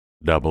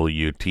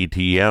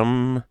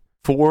WTTM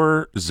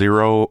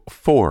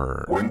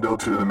 404. Window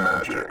to the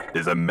Magic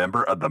is a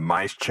member of the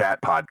Mice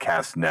Chat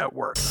Podcast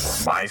Network.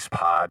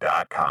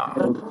 MicePod.com.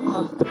 Now,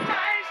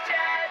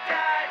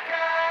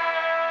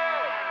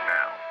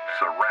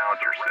 surround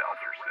yourself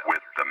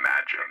with the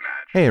magic.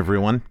 Hey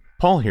everyone,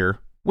 Paul here.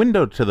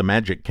 Window to the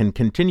Magic can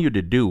continue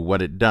to do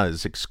what it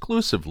does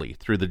exclusively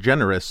through the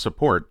generous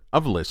support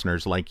of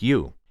listeners like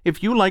you.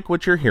 If you like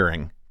what you're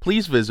hearing,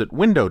 please visit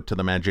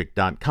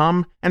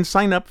windowtothemagic.com and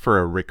sign up for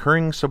a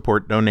recurring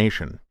support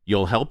donation.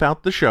 You'll help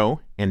out the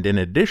show, and in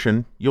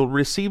addition, you'll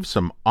receive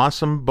some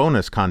awesome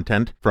bonus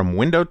content from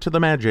Window to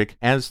the Magic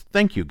as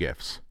thank you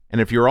gifts.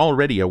 And if you're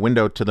already a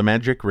Window to the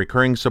Magic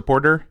recurring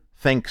supporter,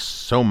 thanks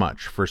so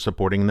much for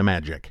supporting the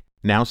magic.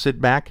 Now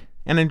sit back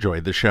and enjoy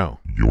the show.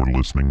 You're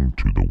listening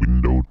to the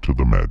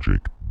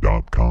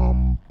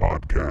windowtothemagic.com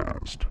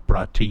podcast.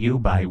 Brought to you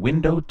by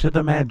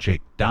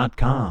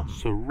windowtothemagic.com.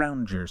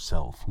 Surround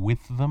yourself with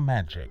the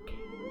magic.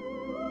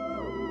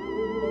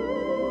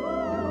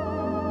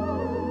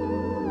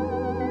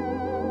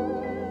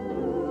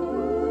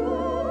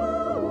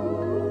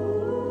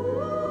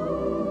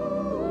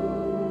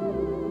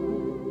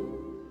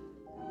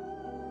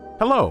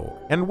 Hello,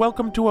 and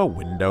welcome to A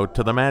Window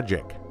to the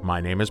Magic. My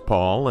name is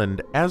Paul,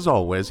 and as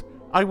always,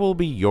 I will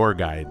be your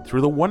guide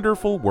through the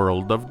wonderful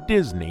world of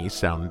Disney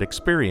sound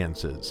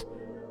experiences.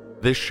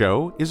 This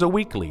show is a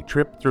weekly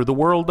trip through the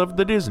world of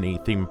the Disney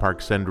theme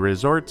parks and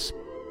resorts,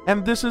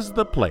 and this is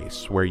the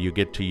place where you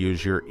get to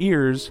use your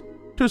ears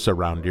to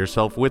surround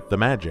yourself with the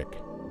magic.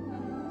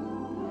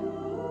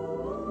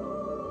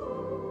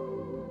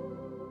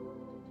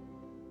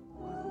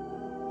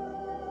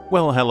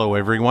 Well, hello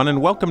everyone,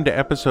 and welcome to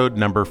episode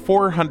number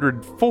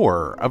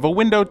 404 of A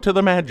Window to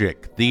the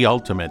Magic, the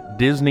ultimate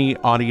Disney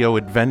audio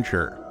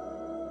adventure.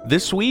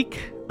 This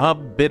week, a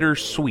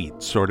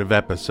bittersweet sort of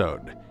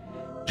episode.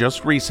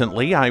 Just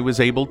recently, I was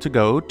able to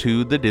go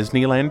to the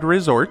Disneyland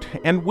Resort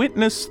and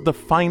witness the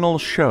final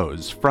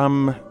shows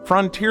from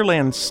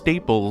Frontierland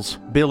staples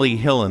Billy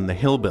Hill and the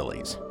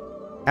Hillbillies.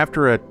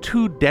 After a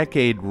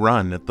 2-decade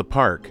run at the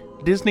park,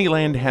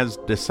 Disneyland has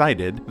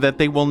decided that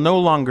they will no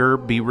longer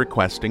be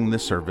requesting the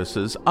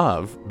services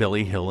of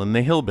Billy Hill and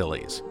the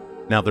Hillbillies.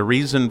 Now, the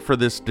reason for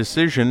this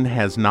decision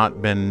has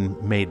not been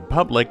made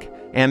public,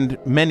 and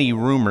many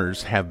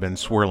rumors have been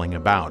swirling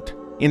about.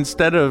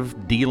 Instead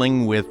of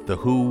dealing with the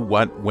who,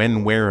 what,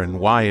 when, where, and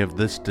why of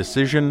this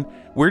decision,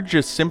 we're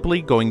just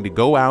simply going to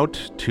go out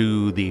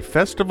to the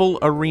festival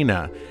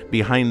arena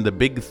behind the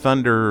Big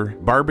Thunder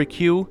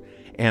barbecue,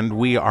 and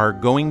we are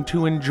going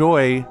to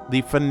enjoy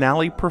the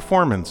finale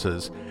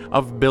performances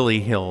of Billy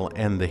Hill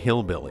and the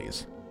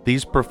Hillbillies.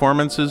 These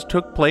performances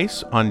took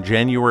place on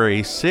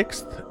January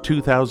 6th,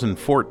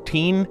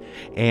 2014,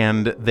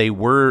 and they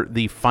were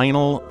the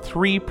final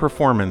 3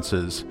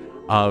 performances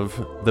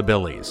of the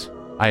Billies.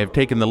 I have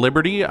taken the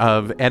liberty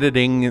of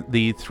editing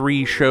the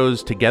 3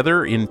 shows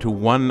together into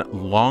one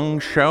long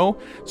show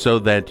so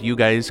that you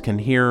guys can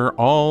hear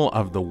all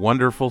of the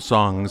wonderful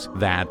songs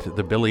that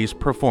the Billies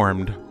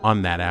performed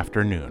on that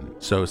afternoon.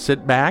 So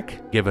sit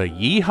back, give a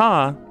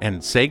yee-haw,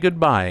 and say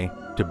goodbye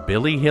to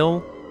Billy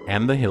Hill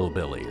and the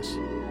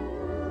Hillbillies.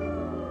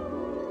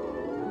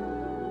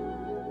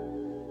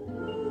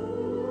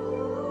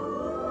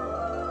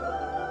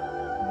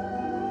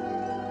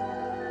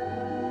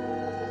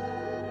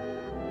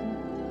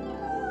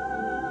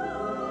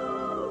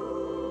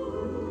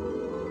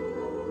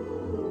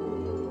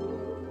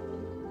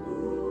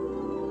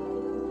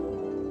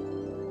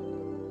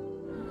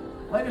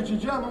 Ladies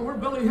and gentlemen, we're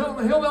Billy Hill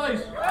and the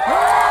Hillbillies.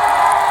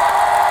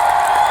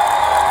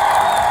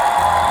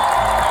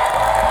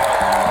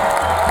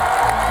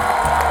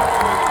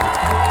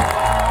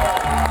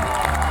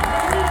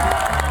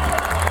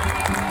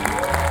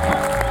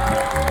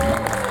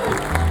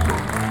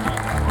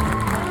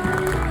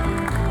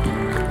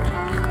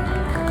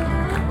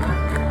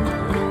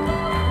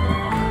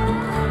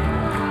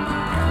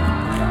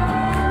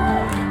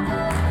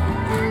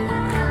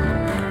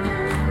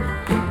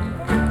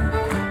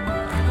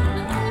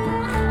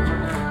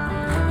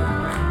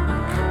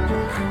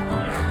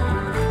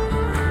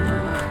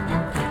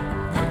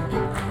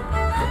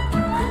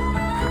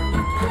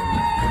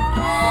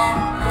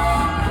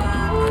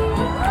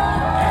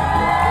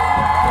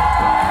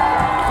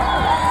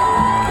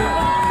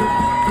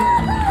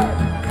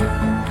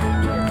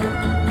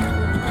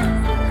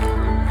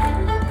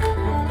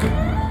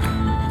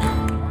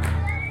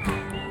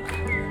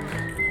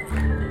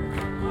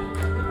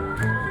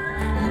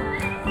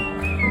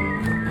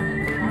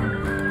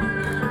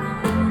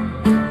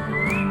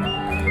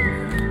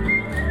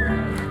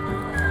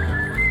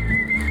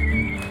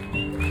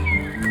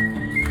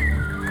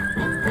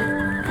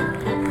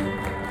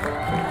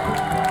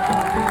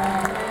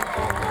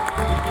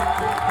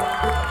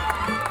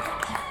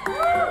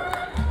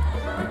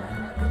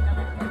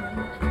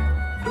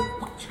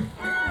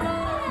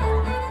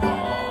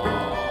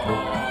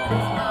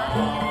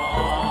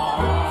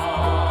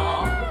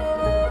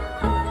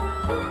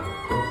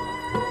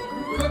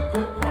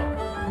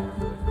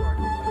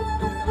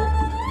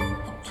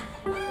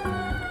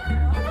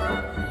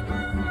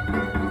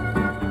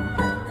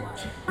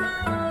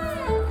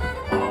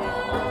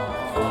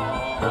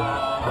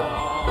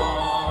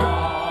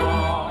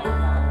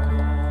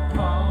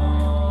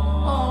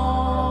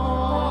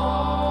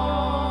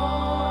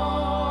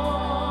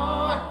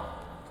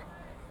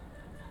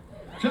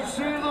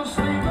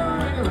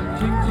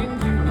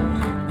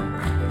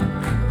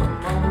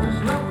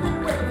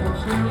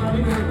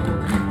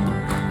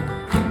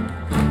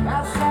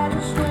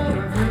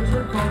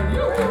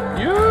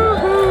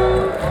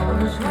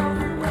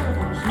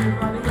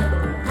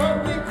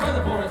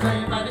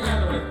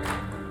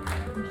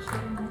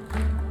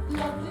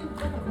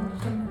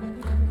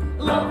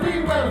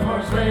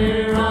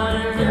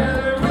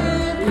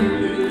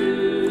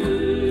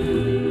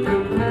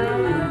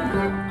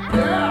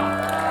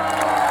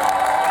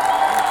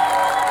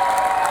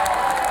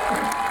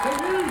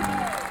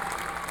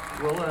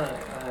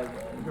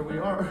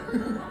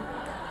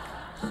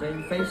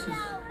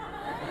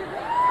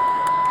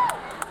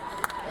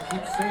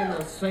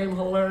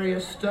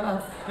 hilarious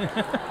stuff.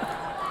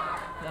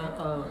 Now,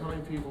 how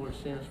many people are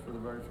seeing us for the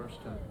very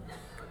first time?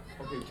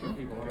 Okay, 2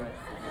 people, all right.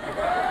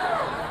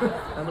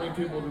 How many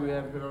people do we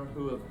have here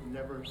who have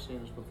never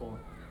seen us before?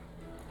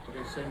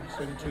 Okay, send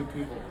 2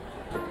 people.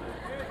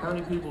 How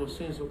many people have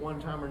seen us at one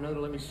time or another?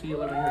 Let me see you,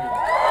 let me hear you.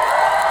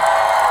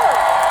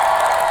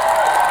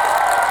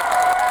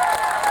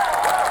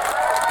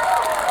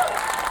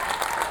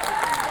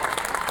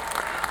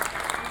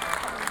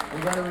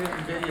 We got it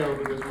in video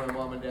because my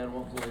mom and dad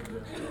won't believe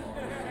this.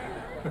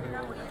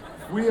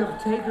 We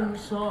have taken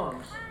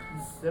songs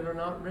that are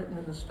not written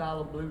in the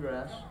style of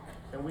bluegrass,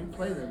 and we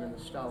play them in the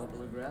style of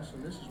bluegrass,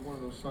 and this is one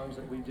of those songs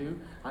that we do.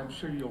 I'm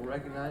sure you'll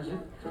recognize it.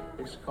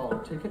 It's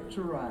called Ticket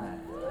to Ride.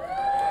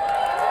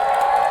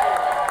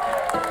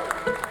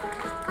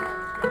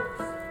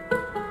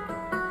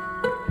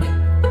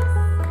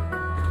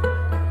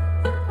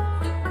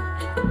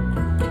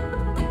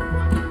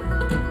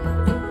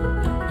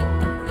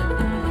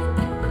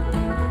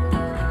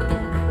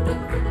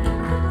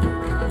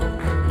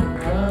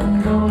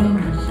 I'm gonna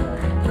miss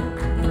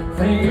that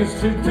thing is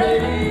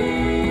today.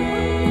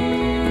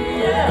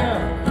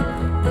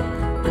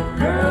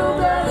 Girl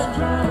that's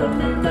driving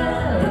me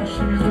mad,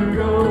 she's a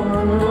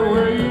going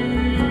away.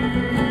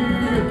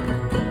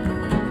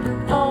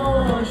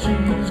 Oh,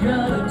 she's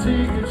got a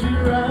ticket to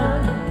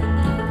ride.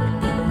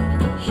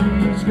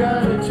 She's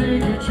got a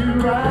ticket to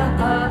ride.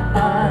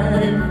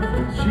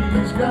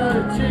 She's got a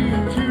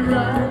ticket to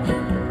ride.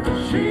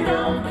 She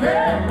don't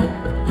care.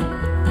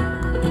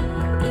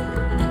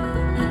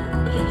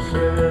 She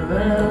said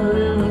that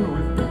living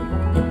with me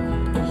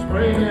is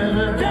bringing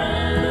her down.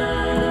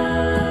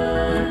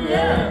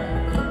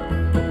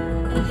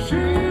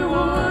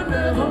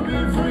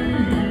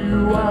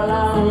 While I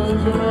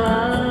was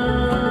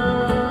around,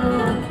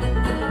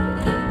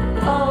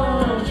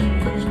 oh,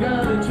 she's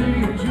got a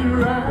ticket to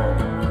ride.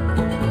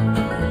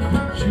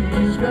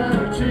 She's got a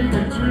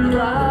ticket to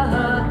ride.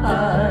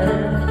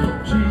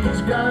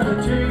 She's got a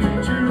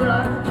ticket to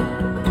ride.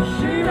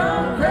 She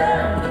don't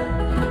care.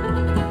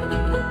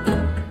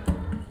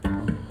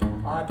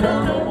 I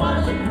don't know why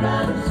she's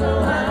riding so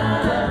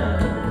high.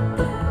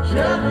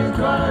 Shall be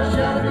twice,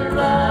 shall be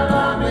right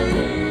by me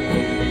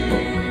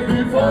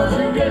before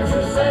she gets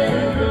to say.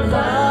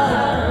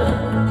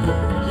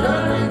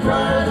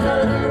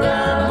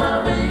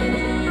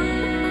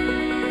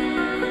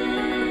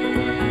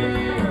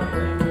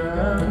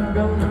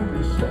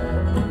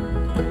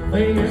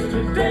 Is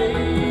today,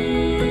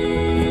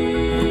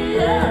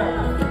 yeah.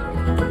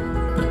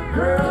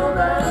 Girl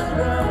that's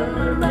driving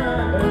me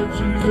mad,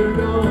 she's a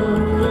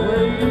going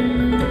away.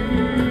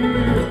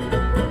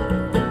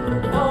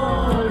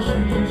 Oh,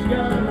 she's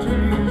got a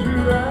ticket to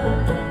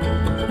ride.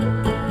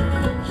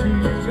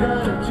 She's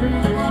got a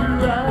ticket to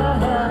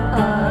ride.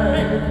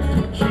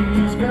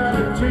 She's got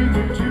a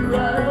ticket to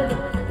ride,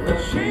 but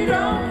she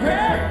don't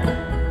care.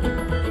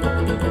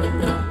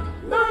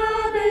 My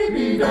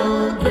baby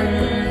don't care.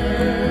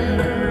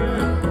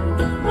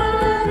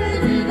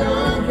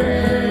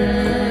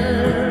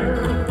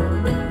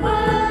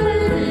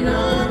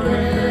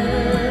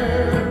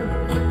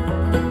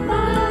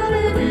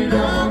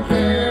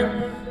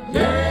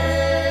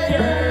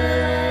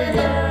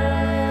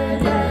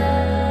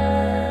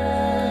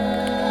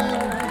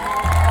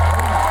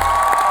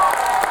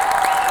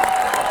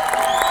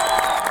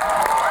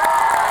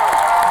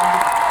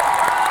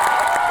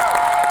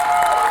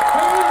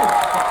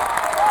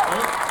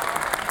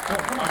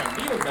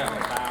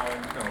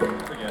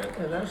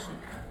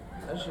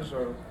 That's just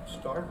our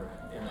starter,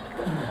 you know.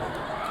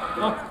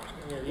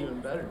 Yeah, even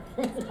better.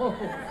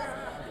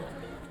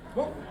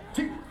 1,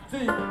 2, 3.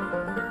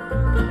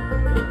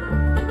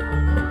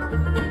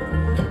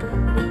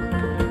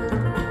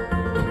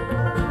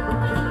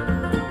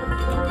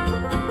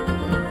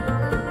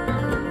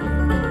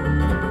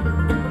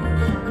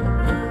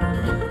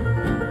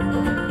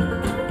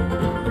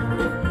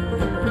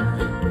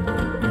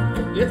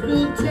 It's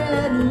been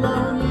 10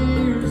 long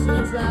years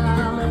since I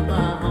left my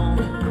home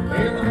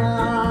in the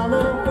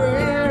hollow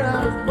where I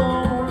was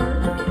born,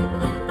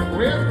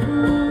 where the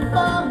cool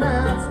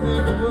farmhouse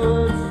near the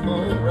woods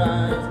smoke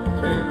rise,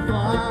 and the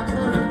fox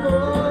and the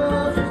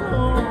buzzes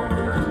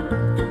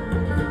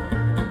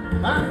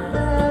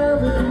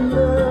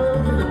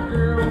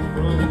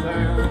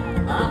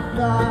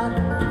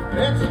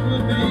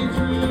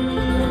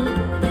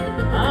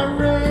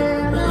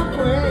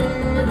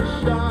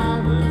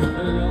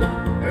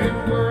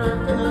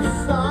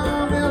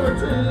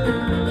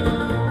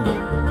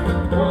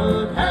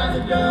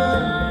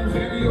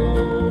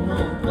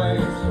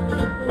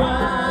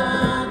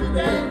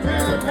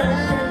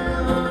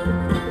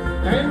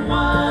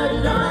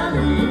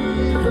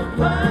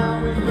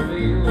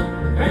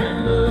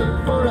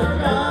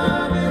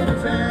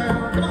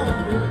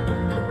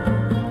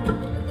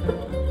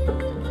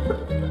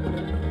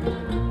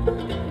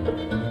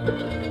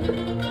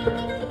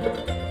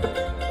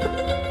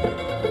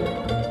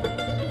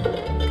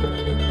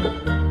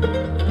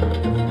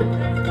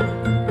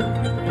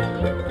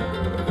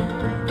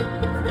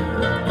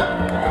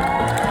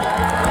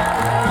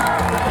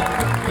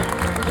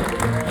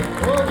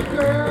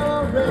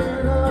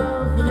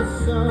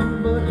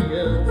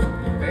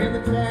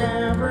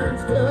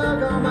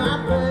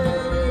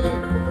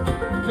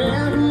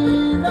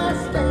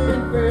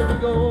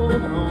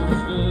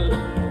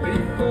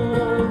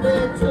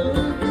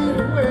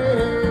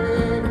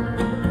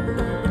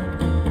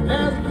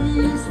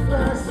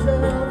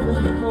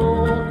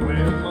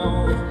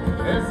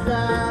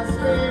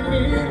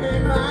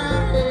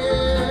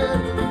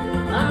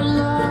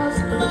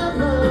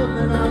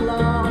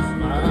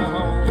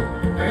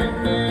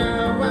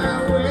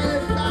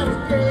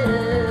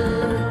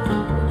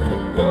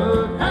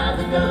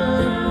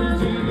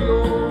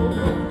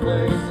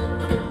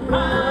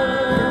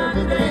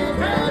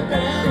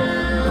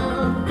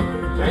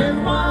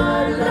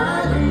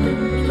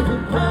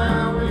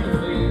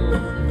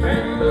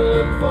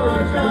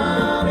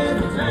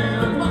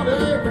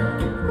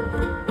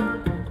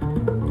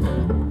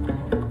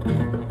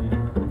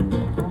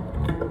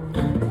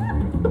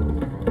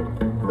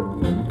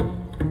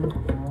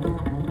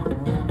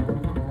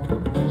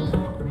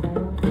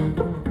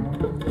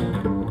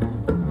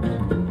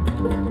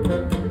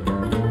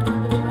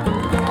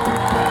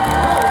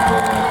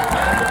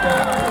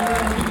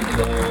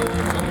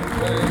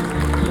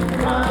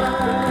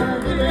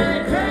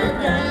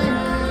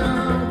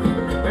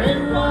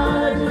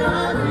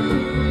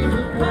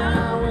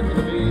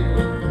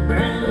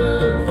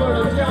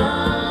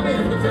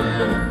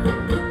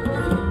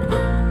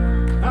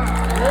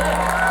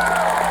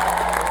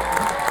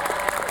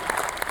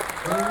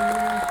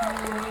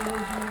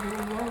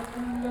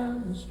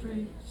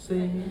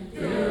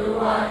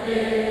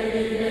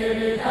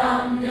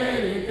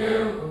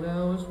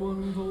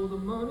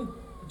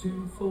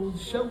for the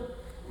show.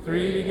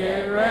 3 to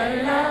get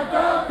ready, now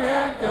go,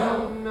 cat,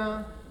 go.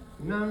 Na,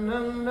 na, na,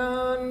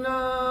 na,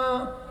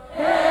 na.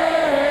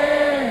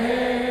 Hey,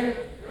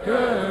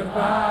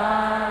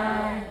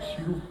 goodbye.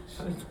 Shoot.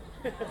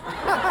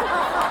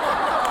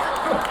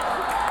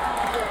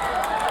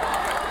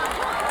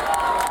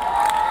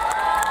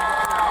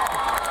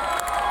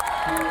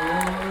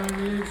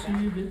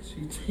 Itsy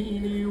bitsy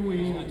teeny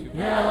weeny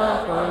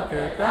Yellow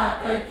polka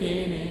dot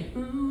bikini.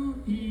 ooh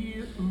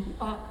ee ooh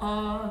ah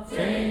ah.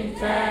 Sing,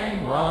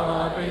 sang,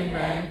 walla, bing,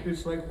 bang.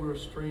 It's like we're a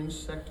strange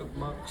sect of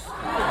monks.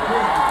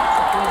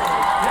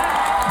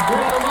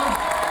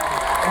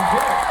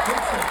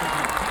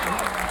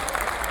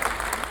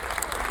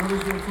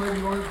 Somebody's gonna play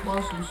the Orange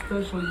Blossom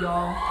Special,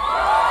 y'all.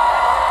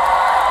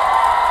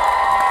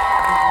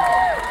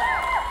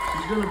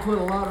 He's gonna put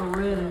a lot of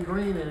red and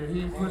green in it.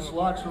 He puts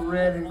lots of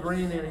red and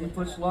green in it. He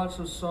puts lots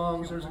of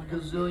songs. There's a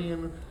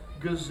gazillion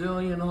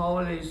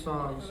holiday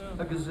songs.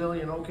 A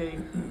gazillion, okay,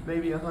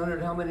 maybe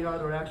 100. How many are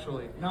there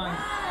actually? 9.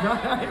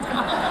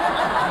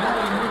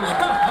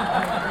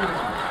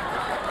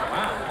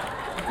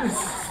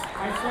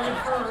 I said it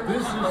first.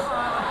 This is.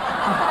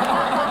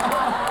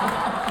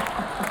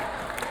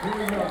 Here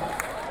we go.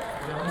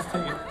 Yeah, let's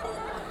take it.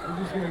 We're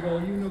just gonna go.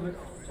 You know the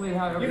play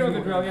however You know the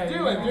want. drill, yeah.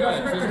 Do it.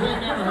 Since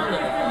we've never heard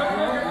it.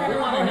 We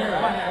want to hear it.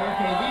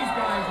 Okay, these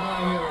guys want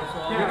to hear it, so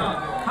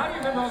How do you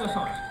remember all the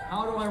songs?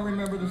 How do I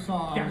remember the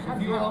songs? Yeah, how do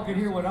If you you all know? could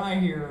hear what I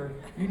hear,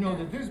 you know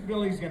that this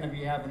Billy's going to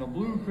be having a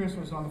blue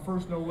Christmas on the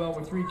first Noel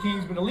with 3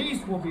 kings, but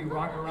Elise will be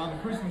rocking around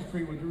the Christmas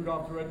tree with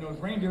Rudolph the Red-Nosed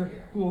Reindeer,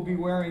 who will be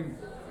wearing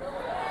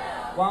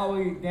while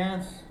we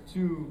dance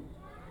to,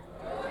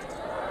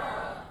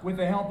 with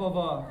the help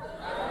of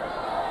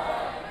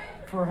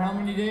for how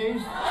many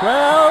days?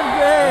 12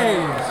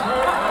 days.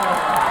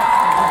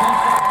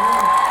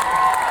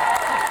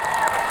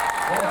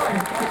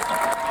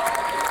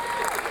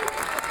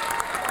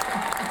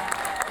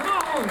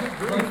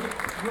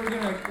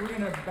 We're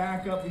gonna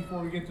back up before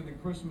we get to the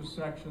Christmas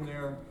section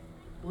there.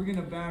 We're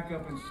gonna back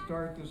up and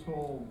start this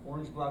whole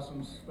Orange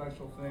Blossom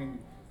special thing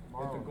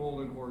at the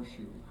Golden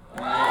Horseshoe.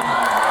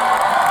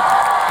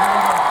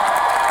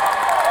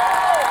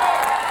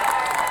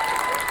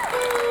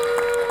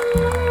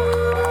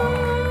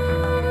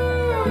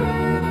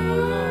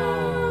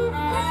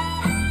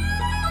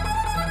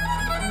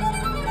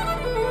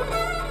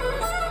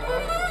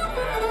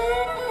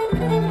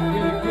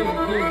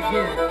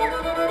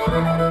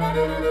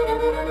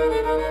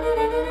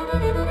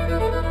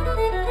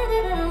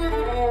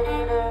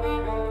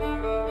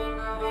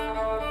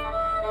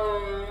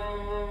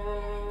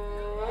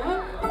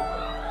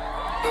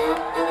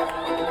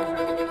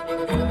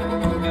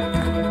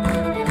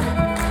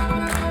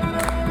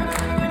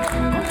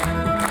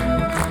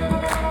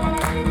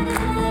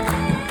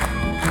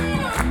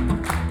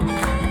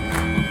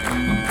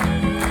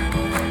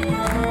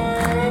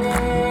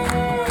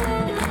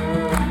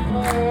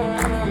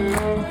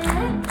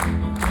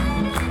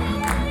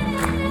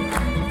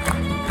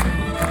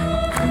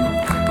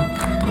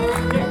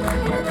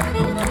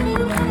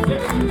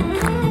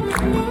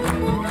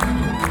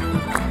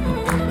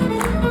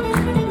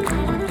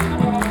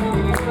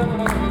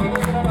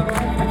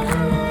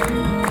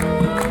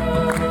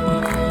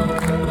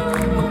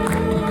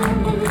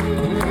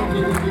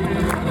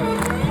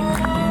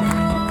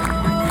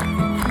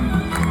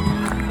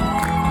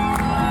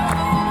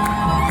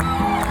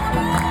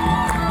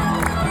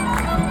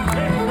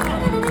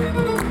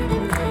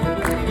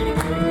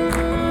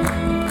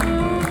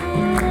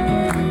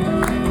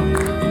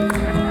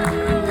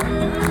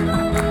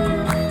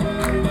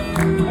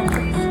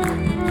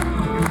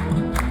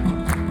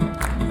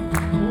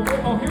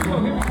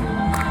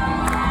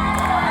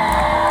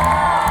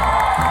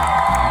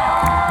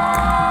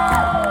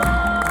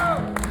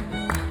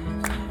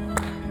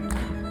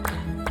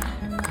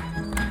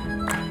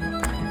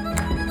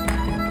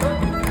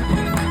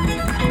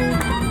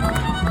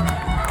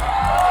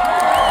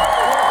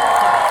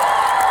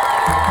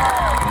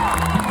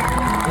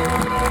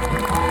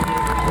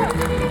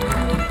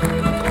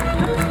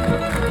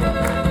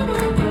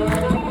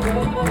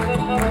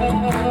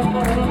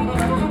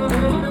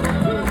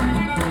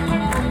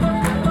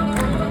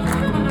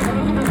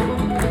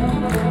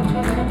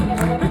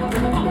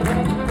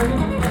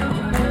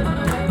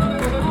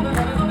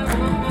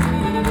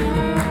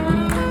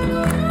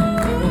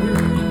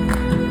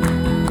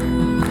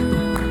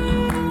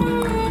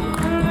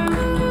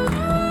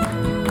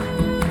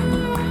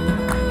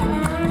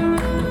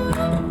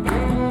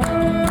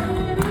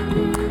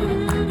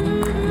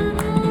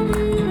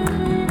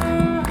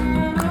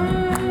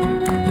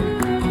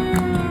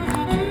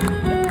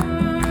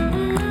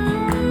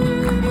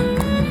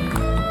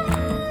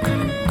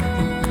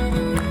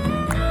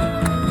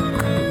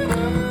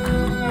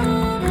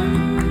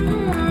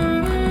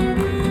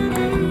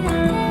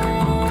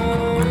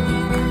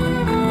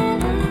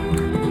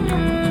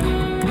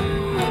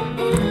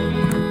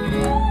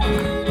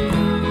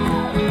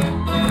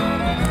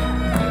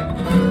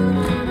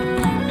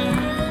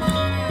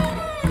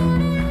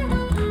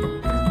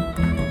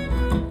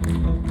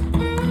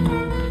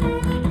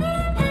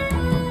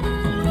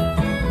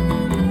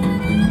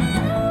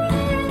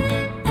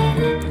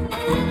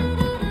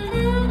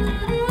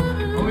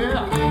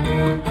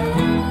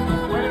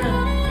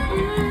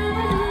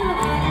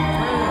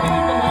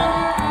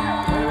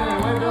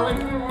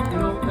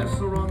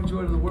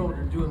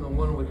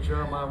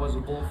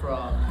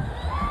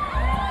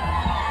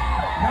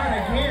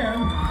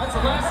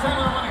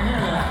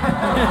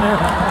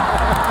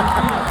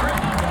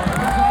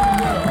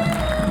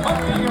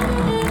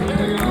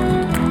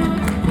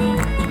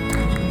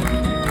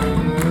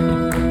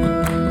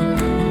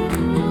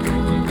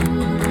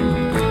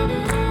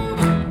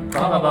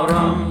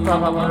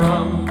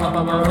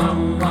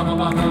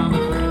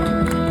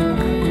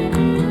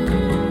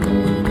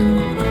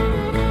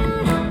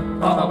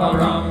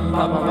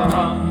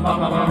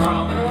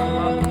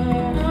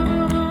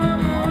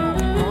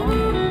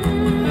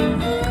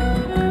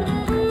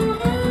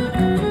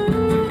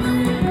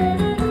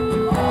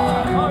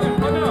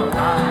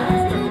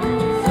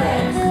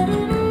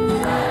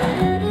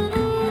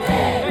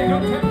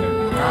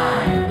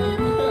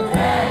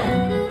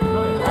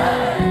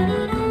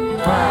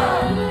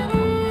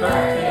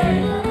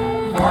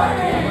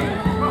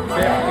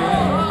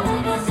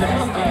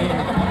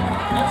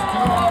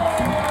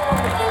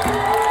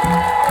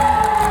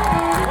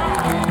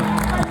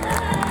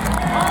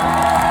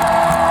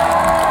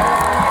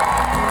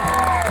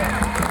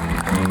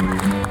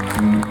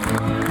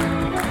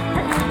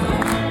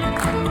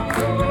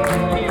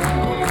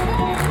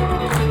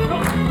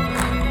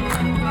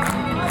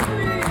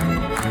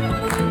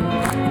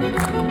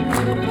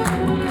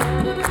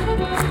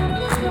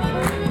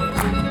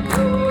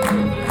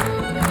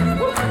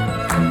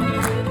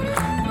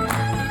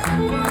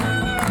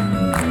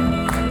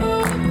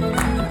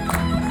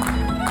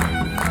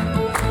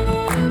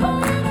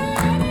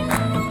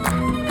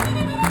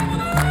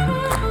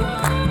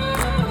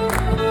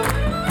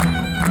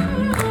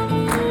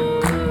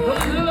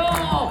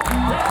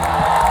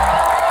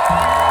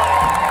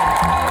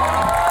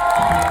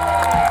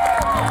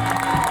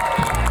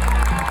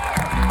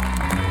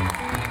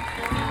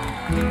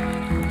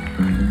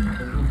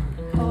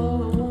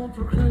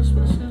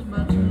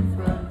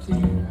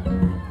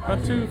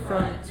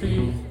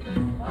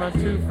 My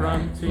two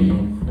front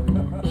teeth.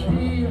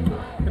 She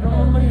can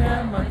only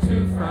have my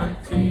two front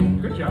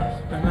teeth. Good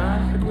job. And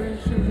I could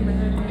wish her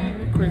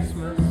Merry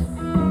Christmas.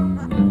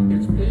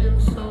 It's been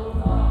so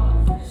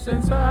long.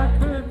 Since I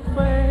could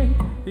play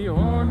the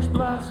Orange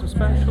Blossom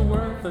Special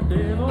worth a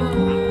diddle.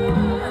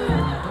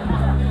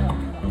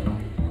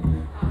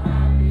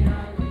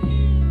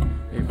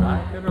 If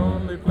I could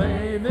only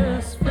play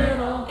this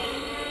fiddle.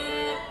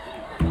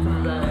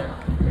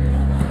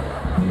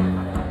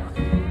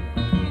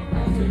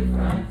 My two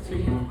front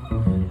teeth.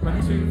 My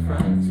two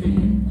front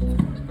teeth.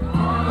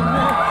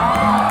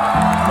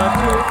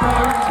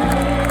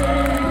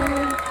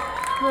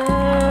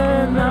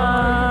 When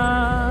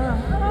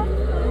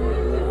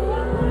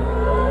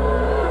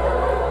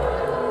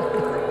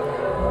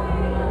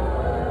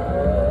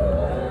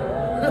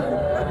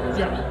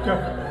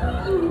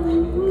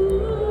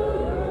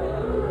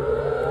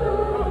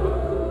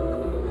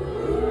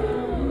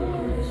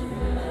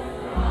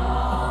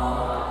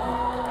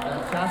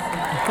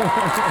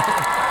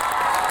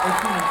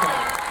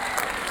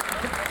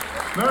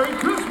Merry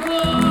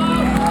Christmas!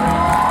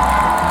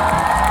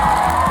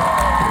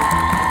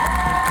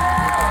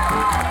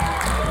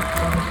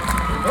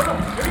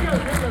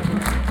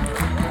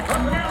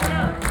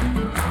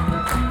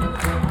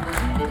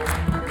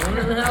 Going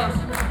in the house.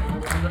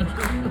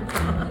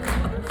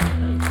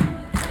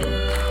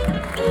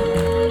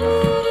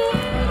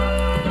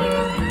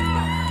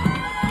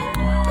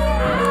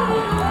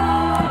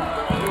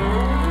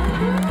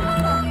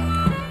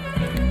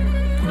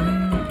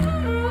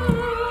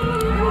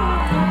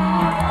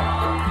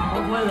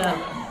 Don't play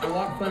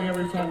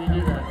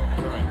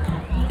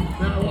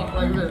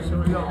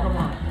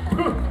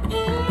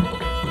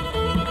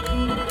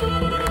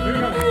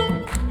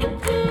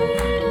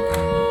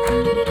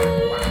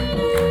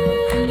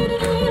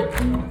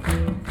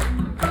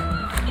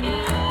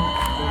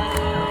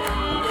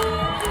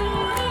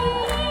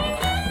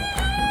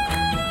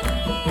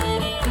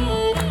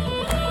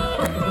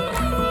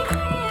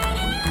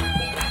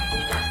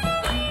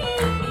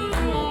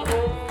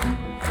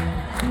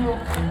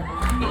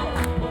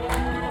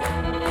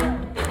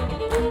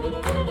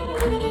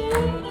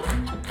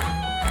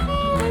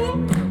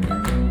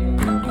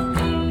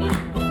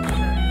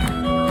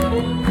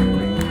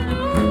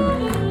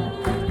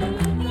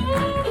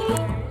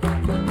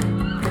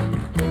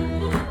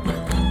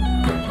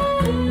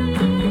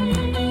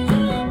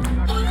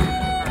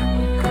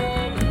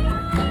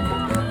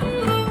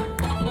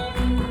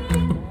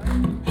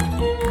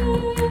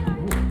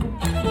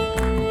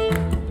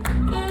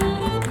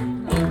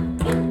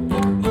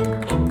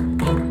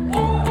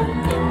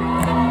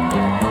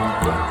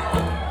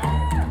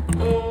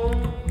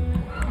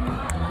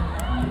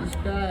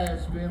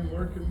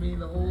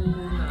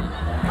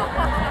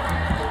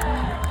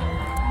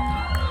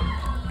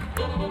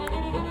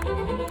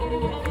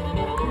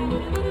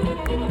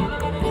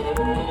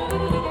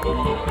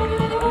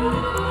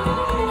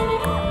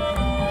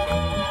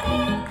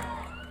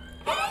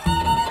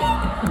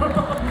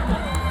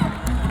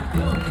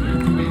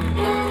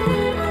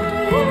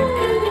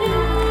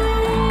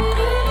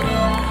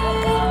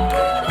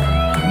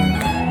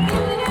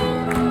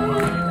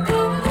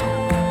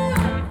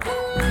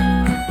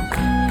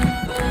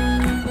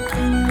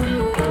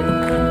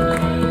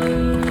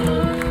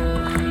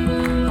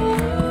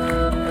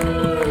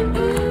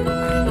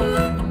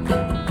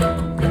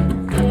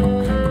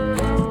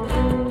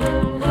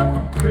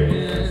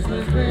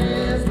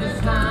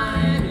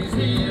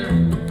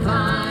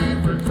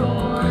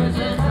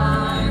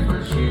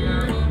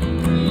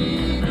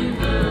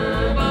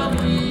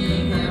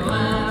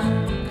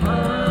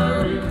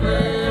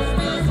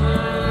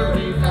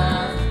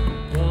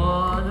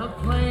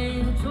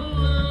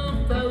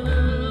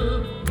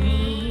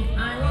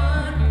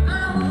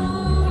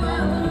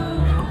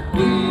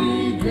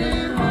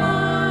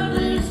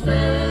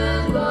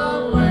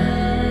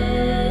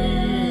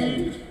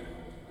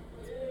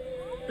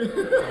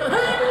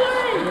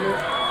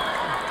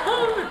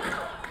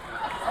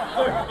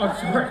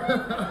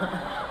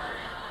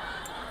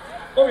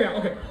Oh yeah,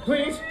 okay.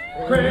 Please.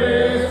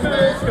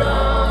 Christmas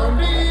gonna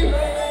be.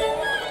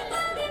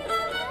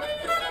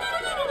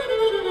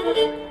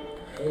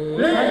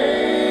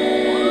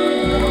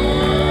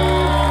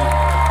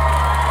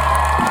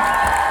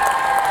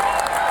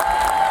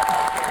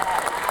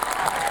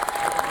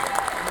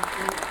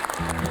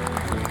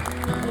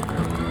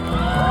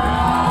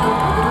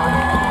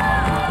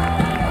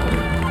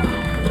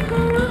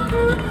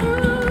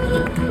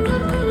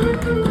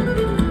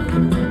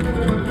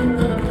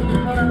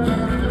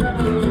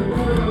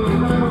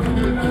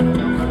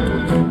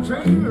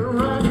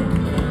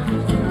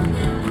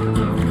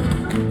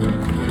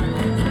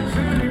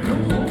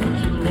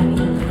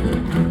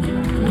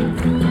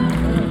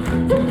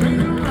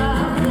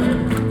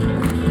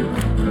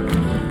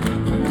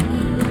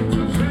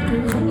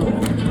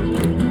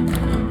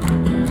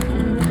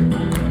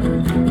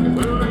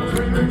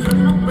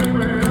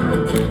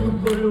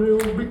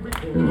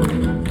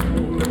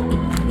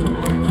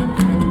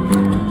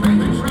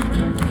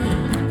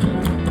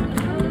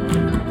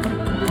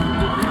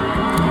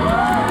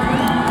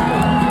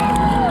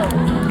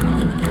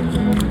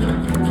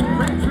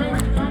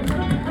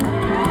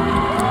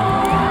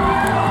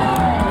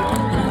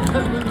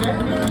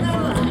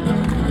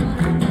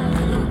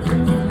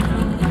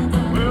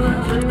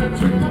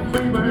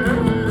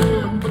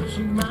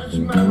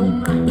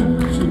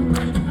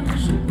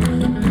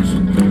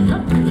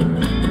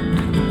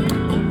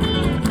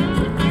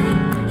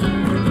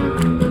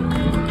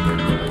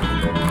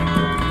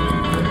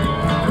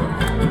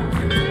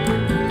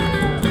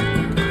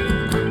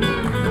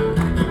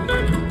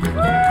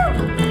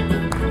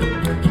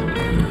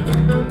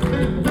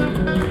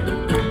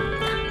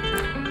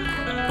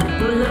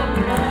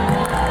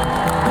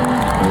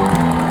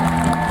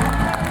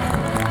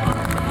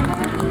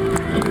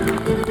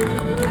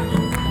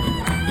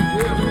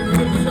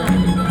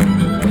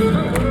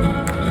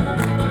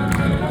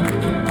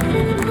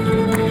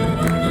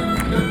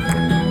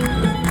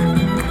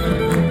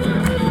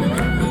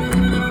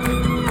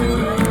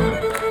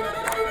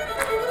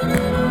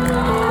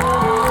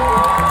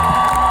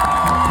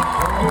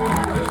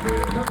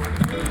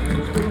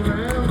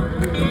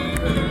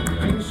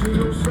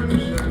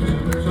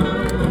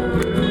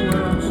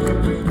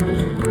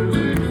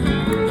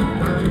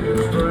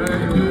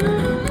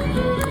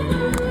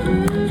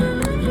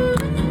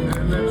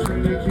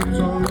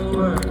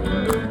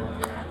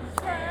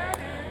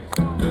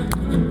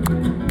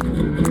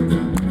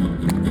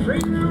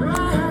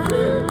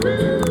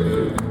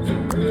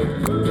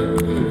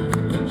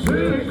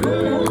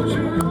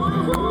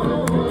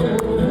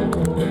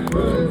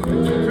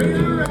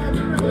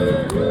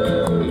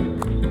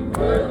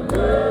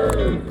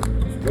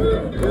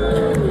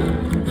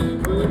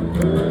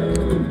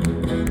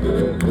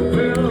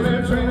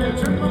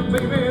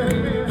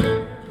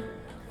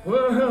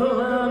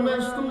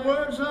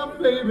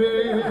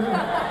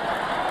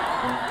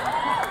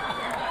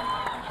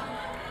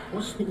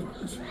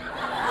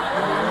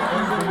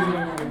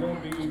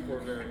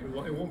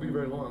 It won't be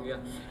very long, yeah.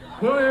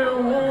 Well,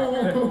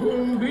 it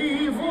won't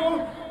be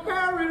for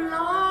very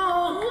long.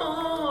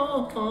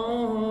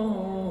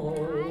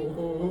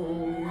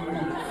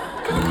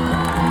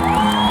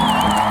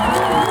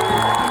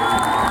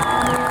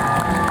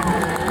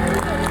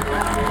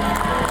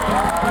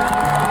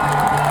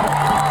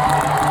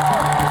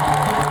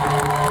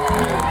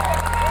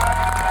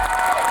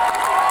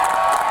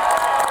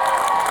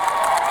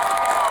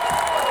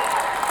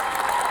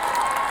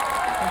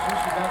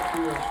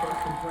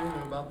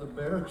 The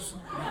Bears.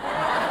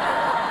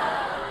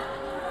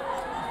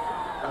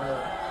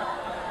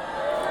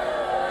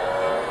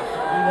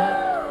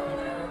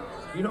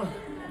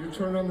 You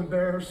turn on the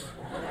Bears.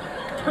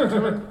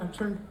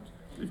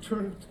 You've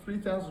turned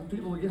 3,000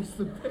 people against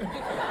the Bears.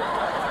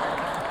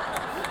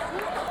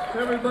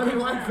 Everybody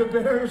liked the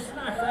Bears.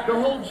 The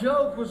whole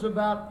joke was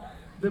about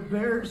the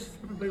Bears.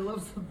 Everybody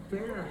loves the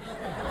Bears.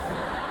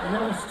 And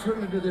now it's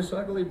turned into this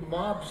ugly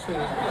mob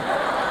scene.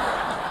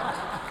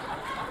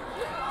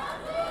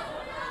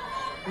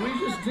 We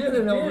just did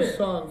an Elvis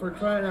song, for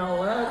crying out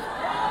loud.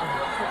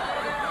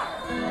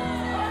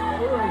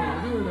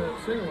 We're doing a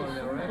sing-along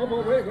now, right?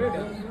 Oh, wait. You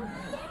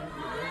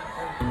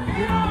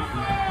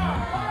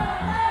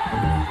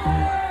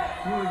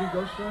want to do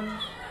Ghost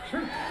Runners?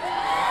 Sure.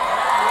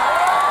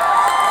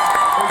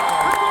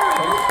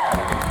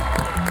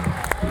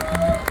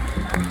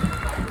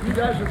 You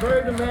guys are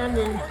very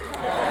demanding.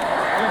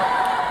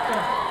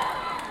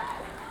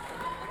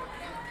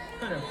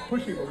 Kind of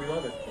pushy, but we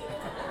love it.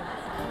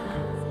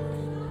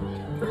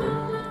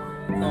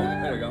 Oh,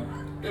 there we go.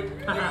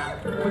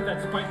 Put that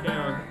spike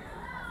down.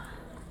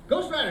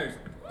 Ghost Riders!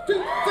 2,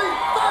 3, 4!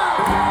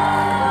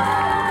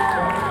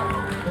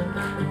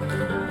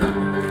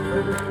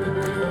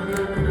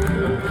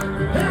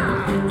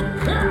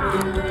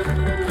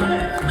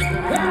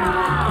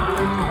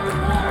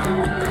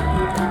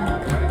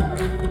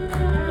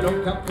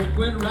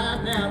 Went right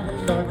down a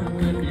dark and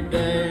windy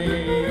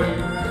day.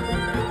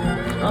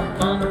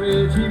 Up on the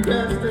ridge he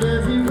rested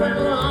as he went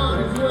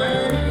along his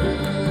way.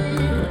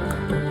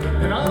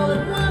 And all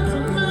at once a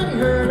mighty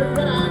herd of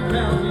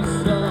ragtime he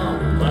saw.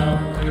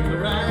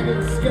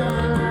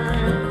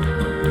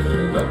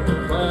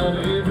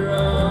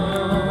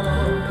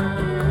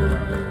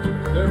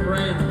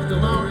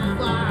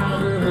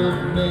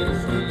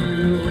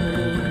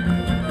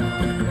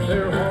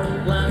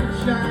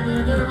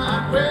 together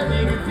like where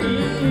they could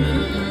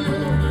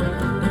feel.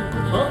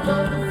 Up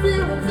on the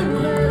field to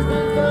raise the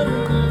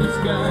thunder to the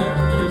sky.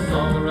 They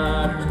saw the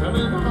riders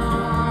coming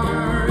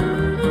hard,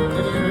 and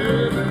they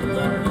heard the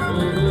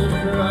mournful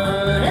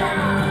cry.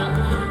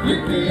 Yeah!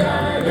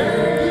 Yippee-yi-yay!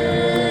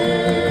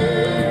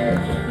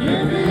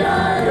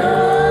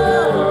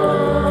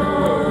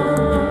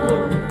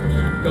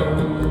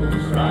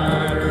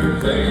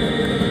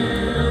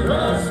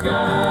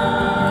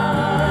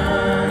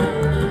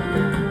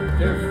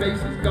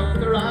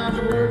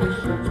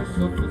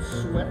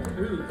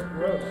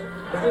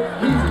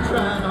 He's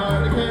trying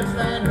hard, he can't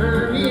stand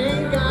her, he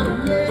ain't got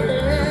him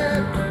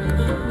yet.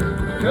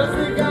 Cause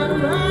they got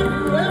him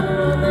right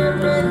forever on their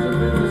rays up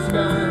in the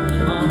sky.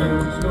 On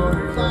empty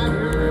storm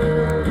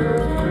fire,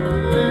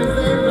 as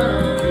they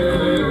run till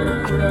they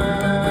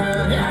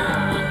cry.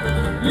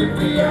 Yeah!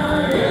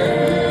 Yippee-yi-yay!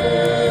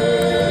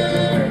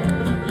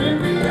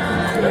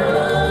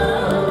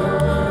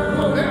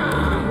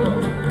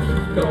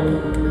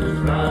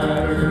 Ghost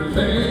riders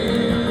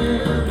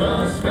in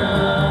the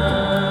sky.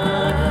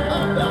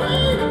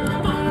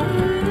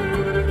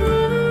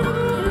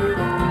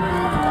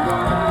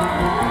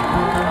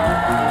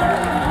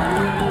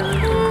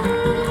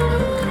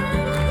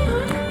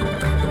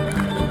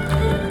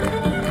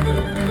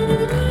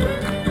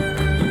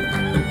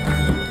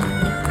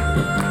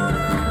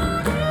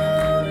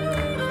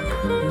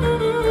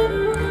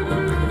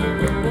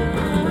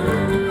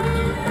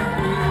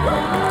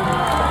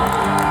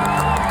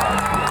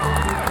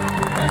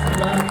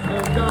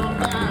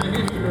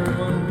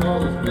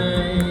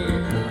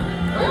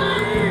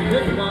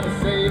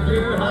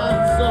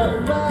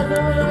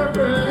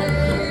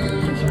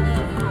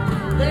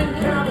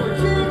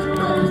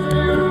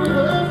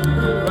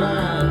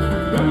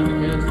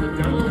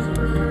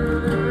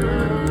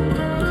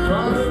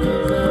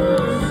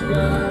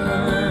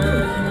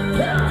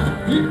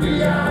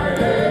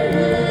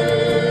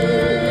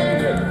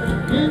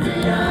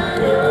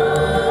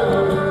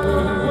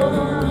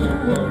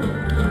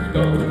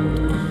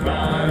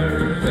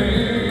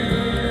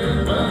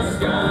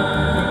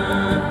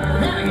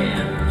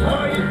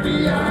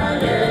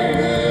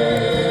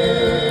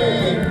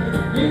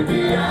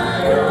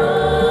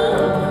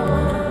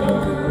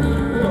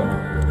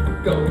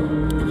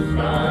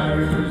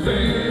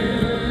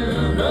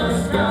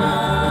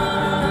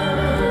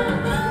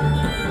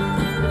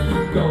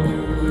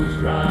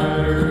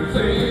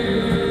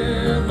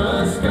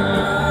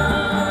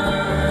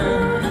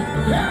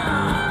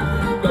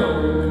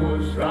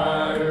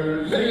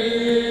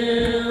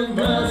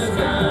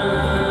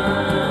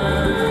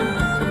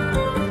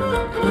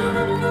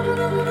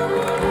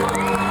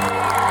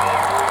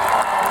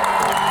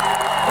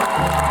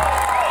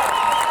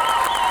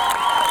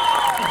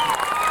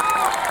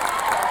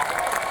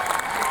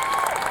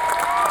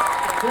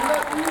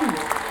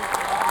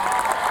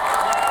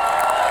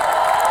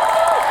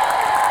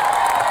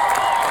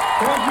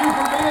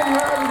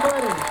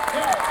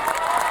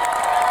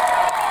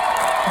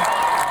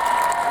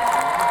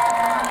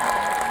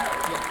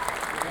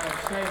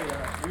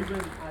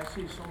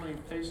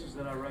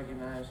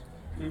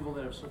 People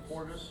that have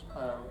supported us,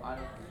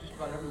 just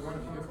about every one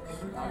of you.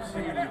 I've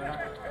seen you, and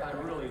I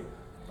really,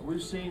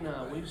 we've seen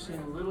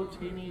little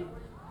teeny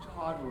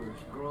toddlers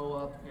grow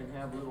up and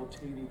have little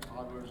teeny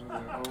toddlers of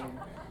their own.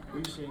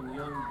 We've seen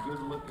young,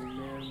 good-looking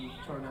men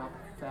turn out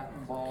fat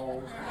and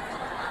balls.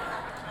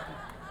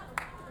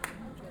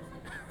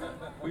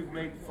 We've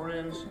made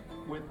friends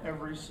with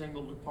every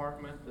single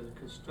department, the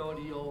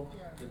custodial,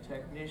 the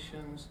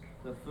technicians,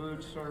 the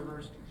food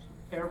servers,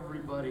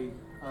 everybody,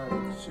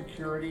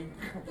 security.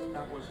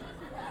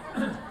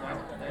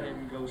 That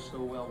didn't go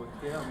so well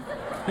with them.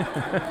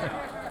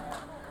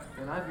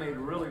 And I've made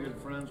really good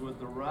friends with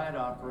the ride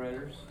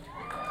operators.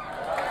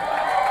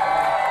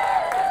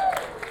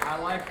 I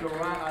like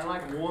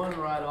one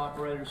ride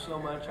operator so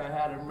much I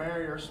had to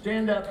marry her.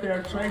 Stand up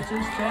there, Tracy,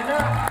 stand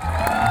up.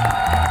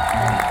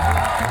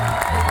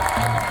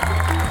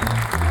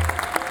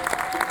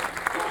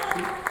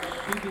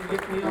 She can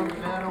get me on the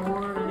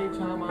Matterhorn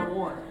anytime I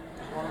want,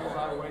 as long as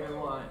I wait in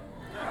line.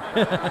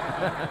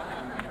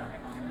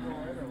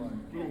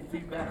 Little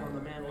feedback on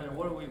the mandolin.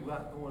 What do we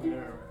got going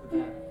there with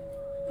that?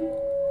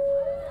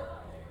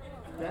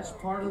 That's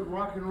part of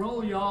rock and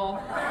roll, y'all.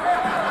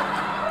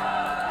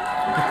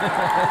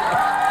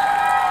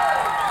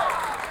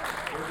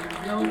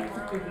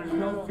 If there's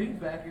no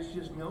feedback, it's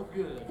just no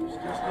good. It's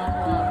just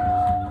not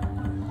loud.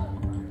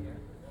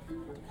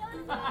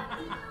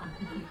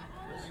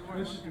 You want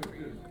to just keep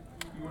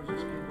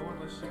going?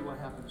 Let's see what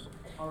happens.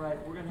 All right,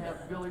 we're going to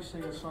have Billy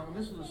sing a song.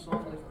 This is a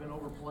song that's been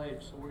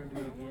overplayed, so we're going to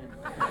do it again.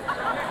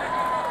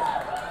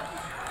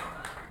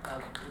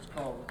 It's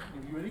called,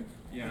 you ready?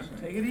 Yeah.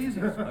 Take it easy.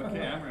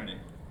 Okay, I'm ready.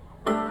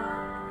 Well,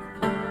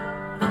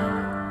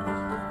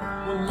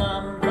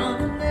 I'm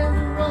running down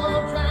the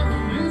road trying to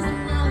lose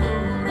my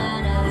load. I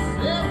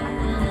got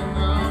 7 women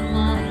on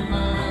my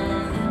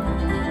mind.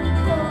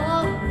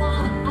 Oh,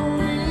 one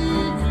only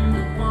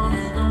 2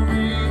 wants to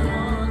be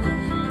one.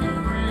 She's a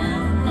friend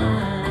of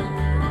mine.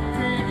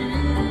 Take it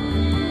easy.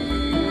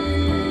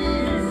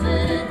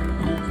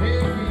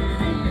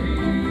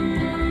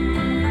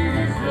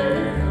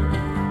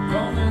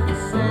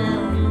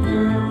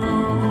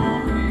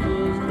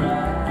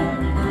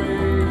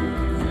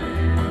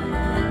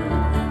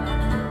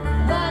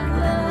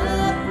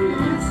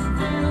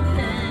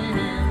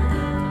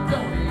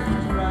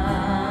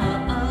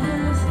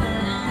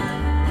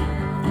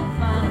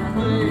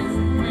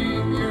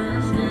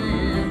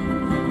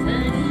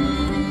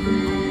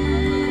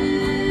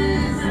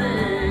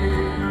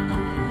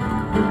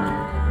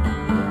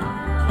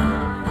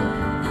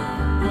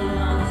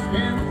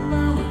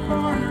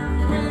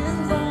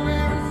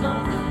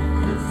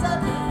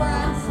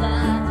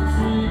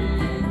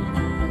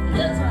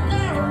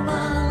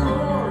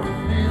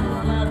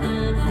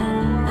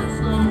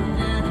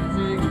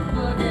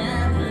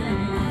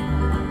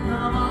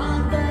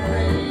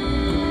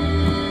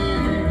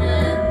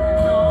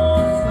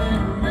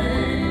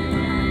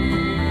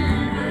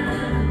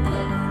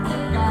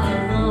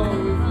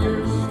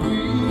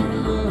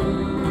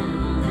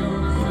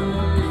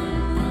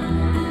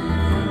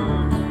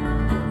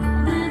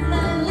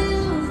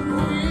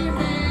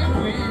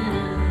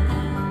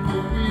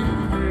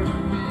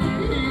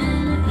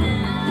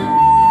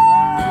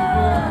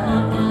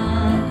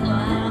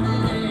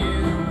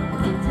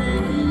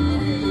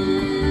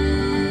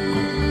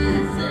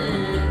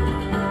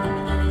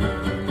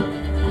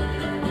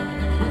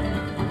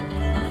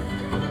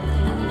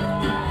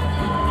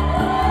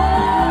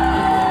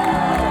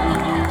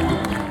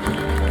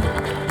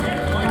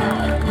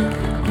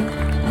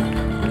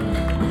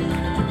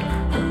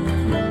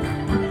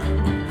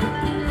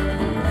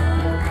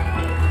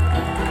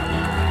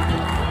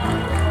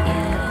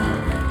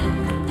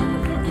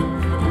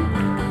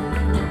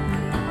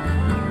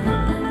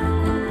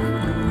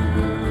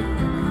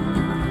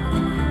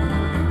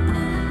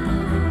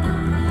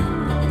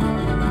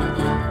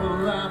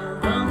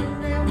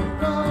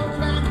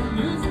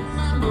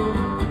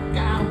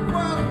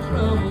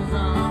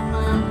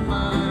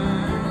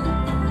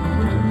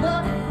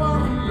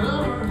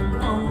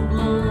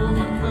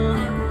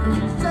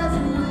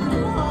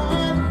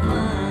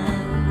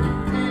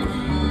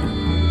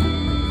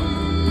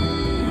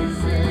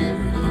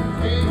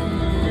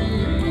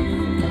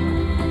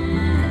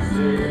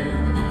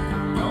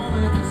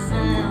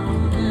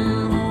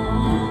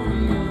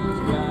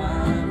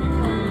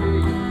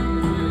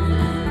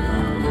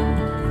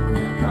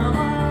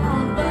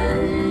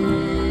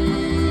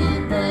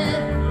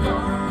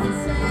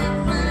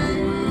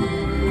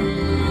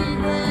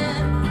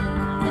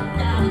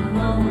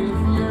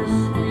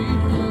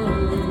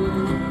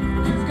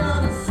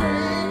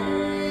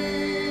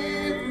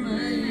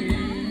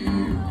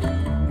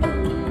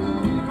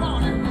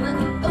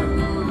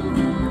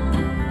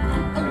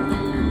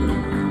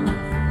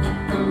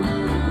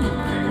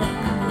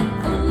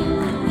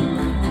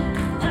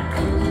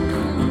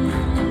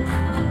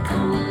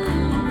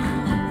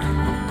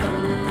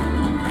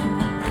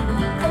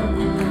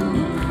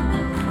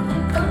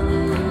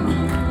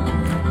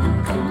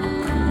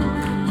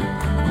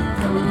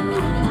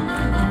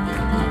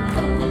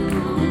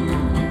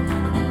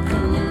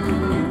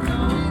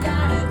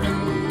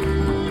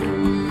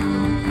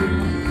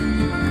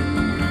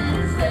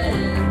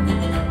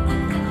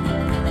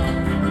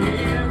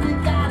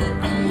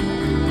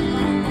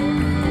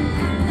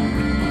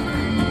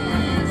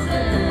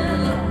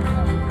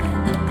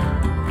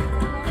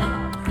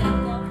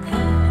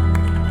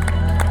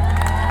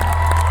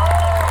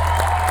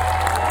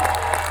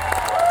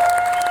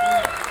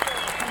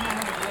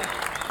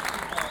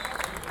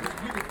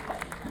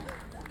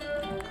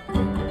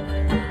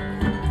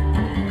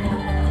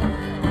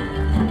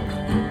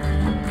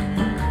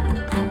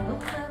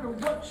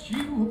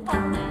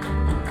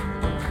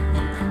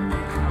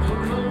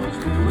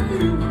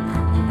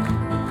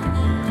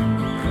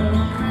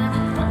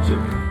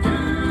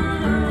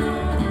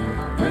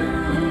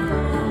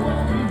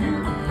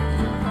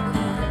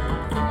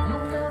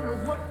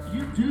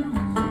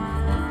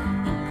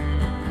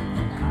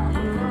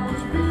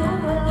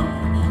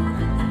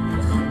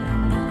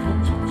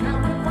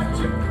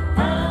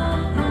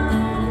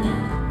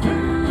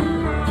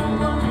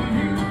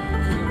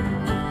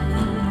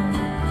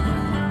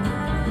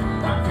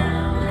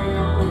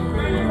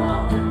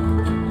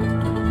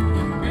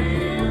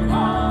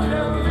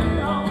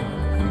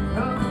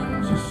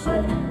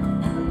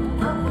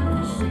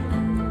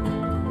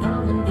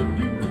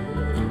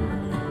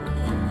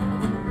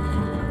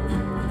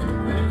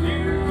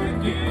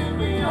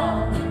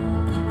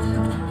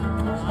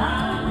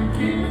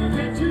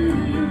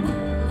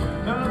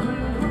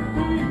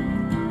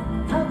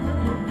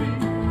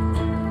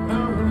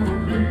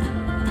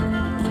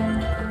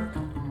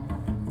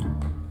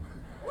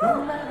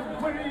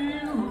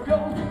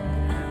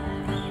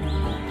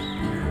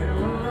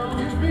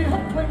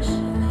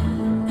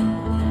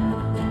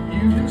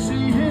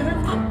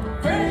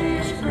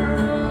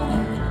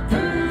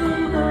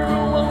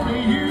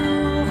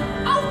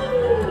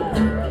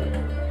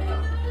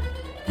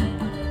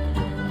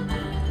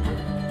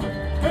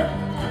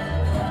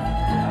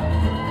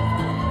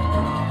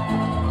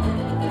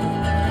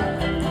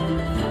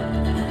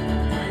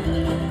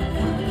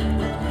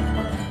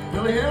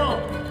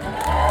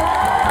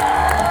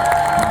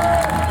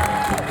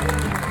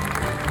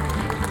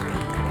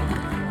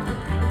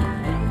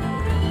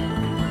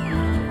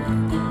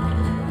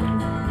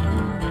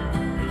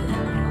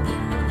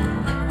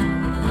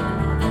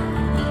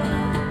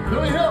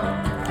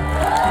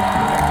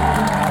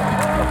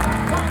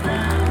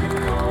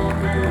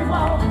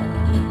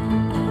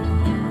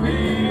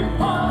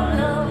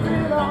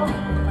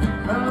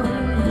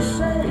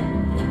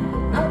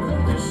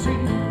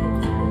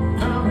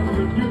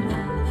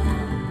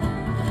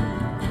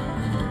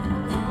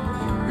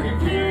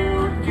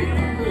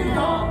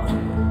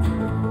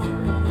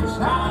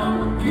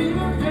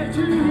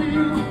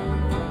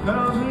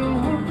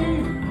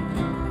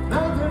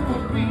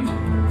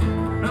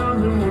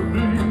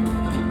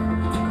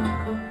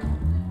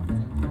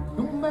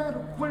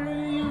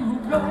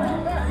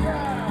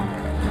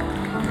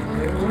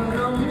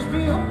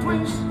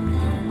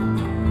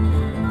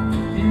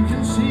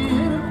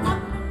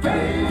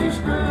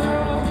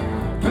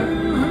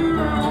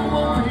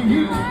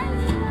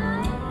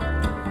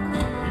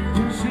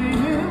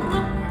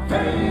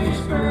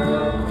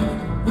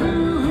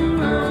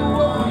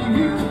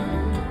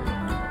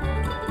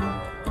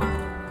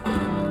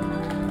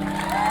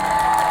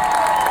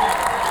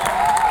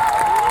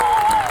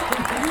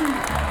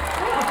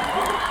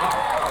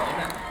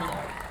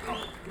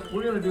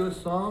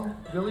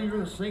 Billy, you're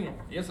going to sing it.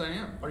 Yes, I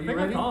am. Are you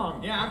ready?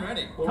 Yeah, I'm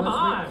ready. Well, Come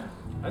on.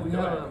 We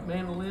have a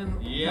mandolin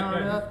powered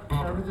Yeah. up.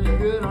 Everything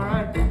good? All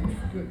right.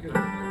 Good, good.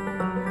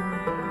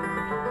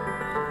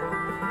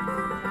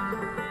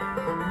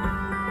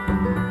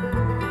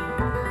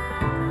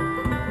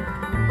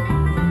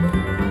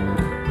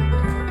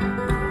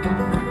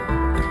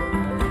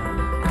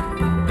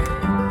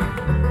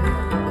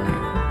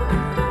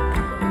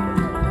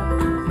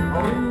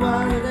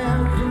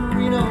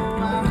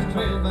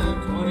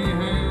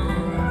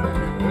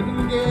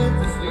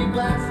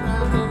 Last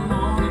night till the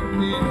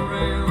morning came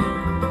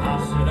around,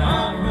 I said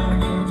I'm gonna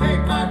go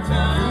take my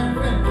time,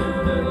 and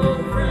with a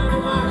little friend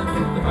of mine.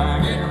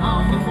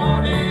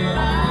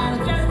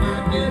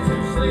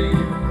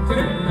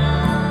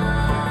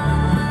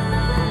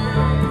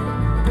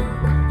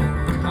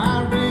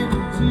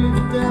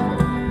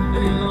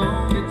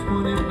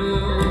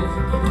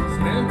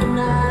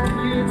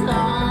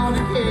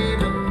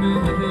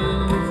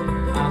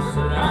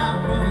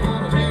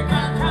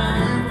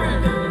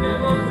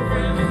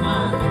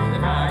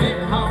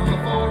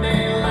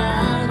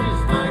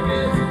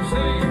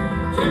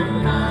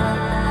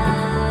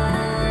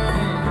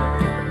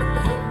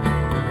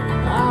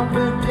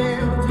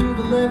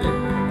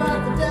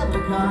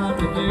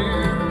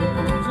 there.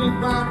 Took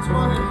my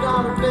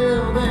 $20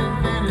 bill, then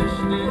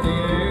vanished in the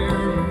air.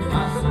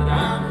 I said,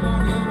 I'm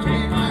gonna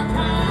take my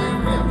time,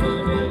 Pepper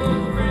was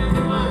a friend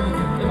of mine.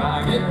 If I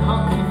get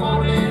home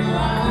before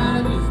daylight,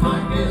 I just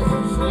might get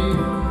some sleep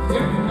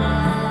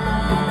tonight.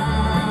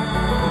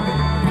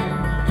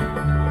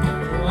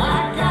 Well,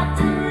 I got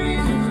 2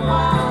 reasons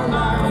why I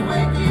lie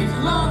awake each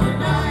lonely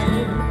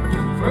night.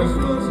 First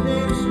one's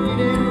named Sweet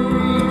Anne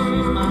Marie,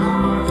 she's my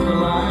heart's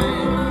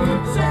delight.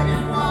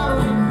 Second was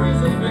a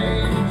prison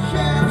babe,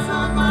 sheriff's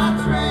on my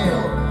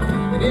trail.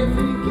 And if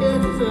he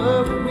catches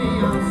up with me,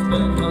 I'll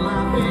spend my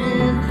life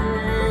in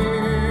jail.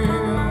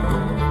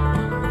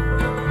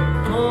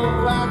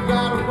 Oh, I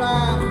got a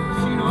wife,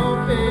 she don't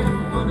pay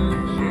for money in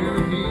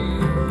Cherokee.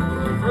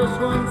 The first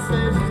one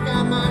says she's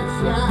got my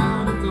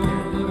child, it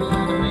don't look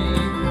like me.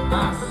 I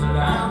said,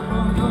 I'm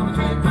gonna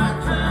take my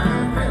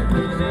time,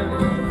 Pepper's a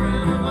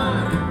friend of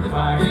mine. If I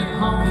get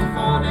home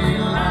before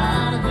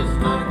daylight, I just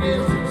might get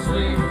some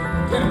sleep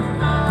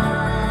tonight.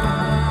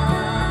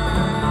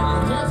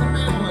 Just a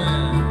minute.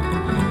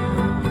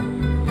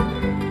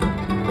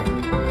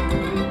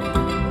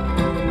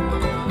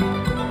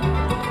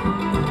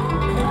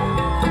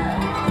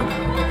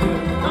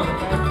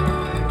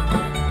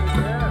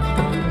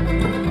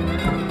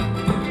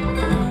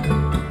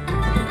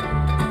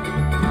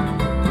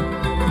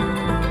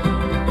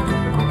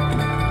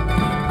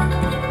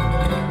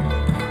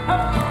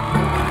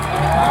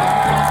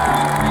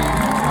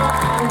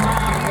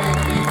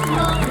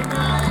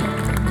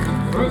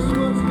 First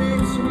one's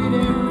named Sweet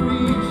Anne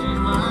Marie, she's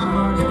my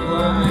heart's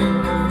delight.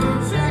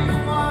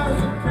 Second was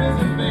a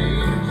prison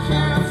babe,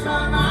 sheriff's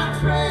on my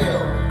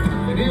trail.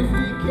 And if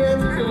he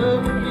catches up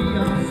with me,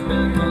 I'll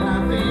spend my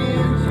life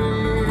in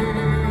jail.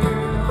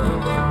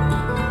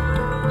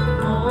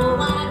 Oh,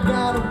 I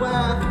got a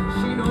wife,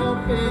 she don't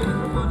pay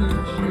for money in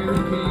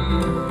Cherokee.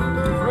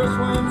 The first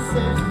one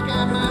says she's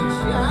got my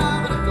child,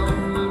 but it don't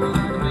look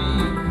like me.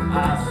 I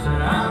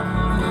said, I'm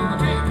gonna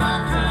take my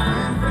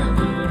time,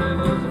 Pepper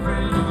was a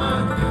friend of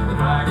mine. If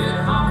I get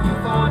home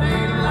before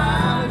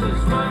daylight, I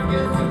just might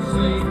get some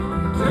sleep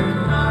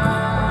tonight.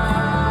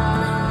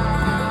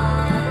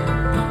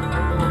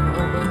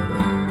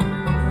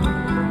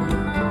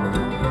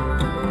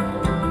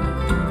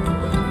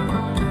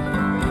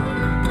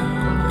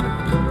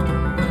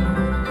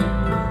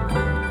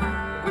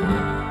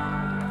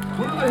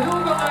 We're the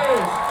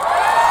Hillbillies!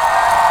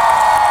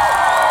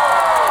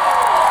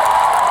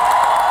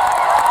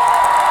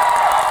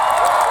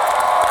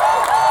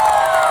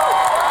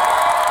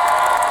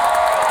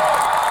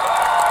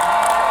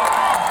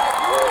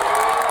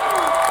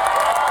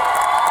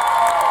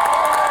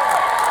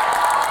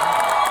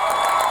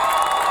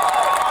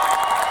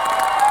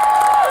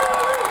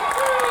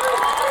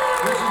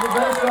 This is the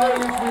best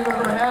audience we've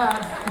ever had.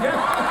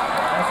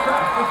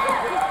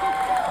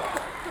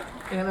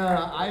 And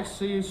I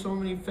see so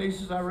many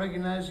faces. I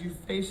recognize you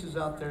faces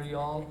out there,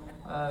 y'all.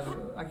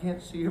 I can't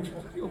see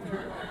everybody over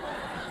here.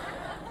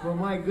 Well,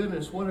 my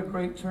goodness, what a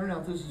great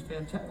turnout. This is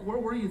fantastic. Where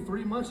were you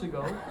 3 months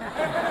ago?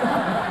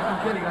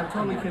 I'm kidding. I'm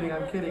totally kidding.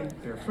 I'm kidding.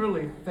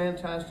 Truly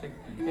fantastic.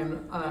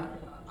 And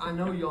I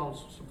know y'all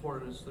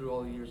supported us through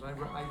all the years. I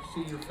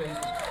see your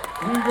faces.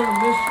 We're going to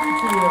miss you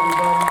too,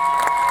 everybody.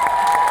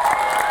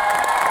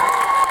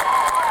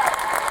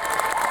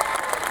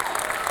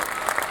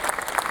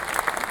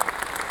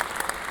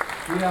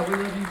 Yeah, we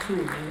love you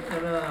too.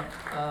 And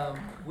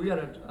we got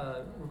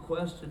a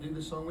request to do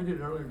this song. We did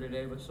it earlier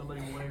today, but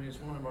somebody wanted it.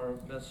 It's one of our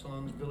best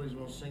songs. Billy's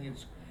going to sing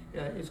it.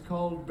 It's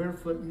called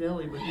Barefoot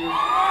Nelly, but you're...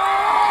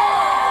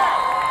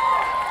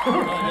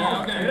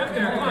 Okay, up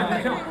there, come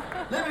on, come on.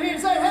 Let me hear you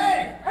say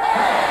hey!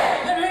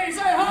 Hey! Let me hear you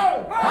say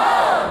ho!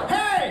 Ho!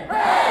 Hey!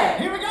 Hey!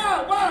 Here we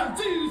go! 1,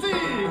 2, 3!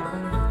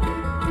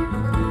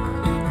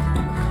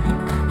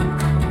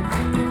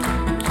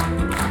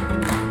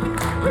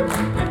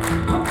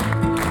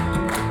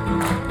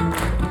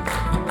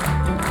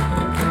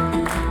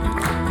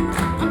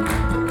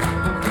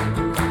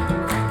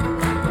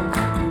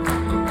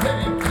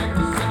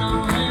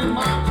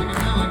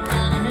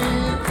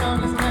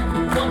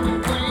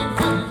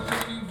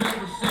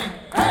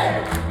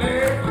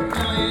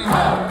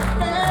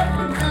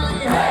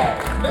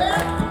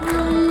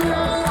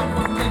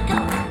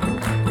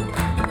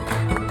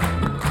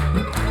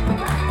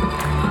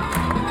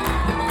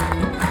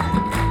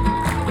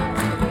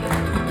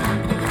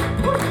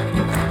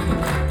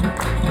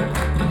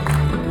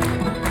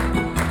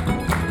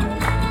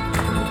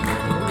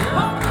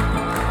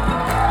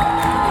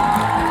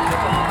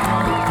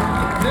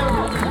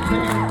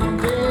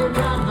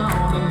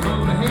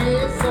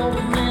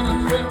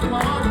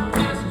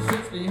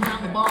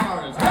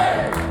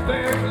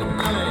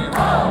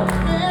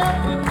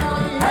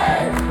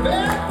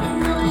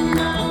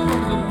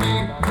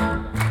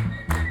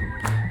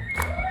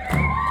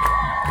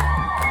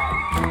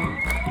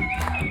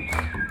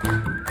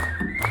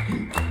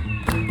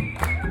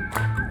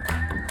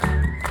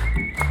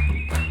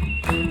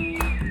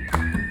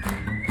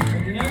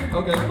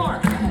 Okay.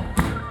 Mark.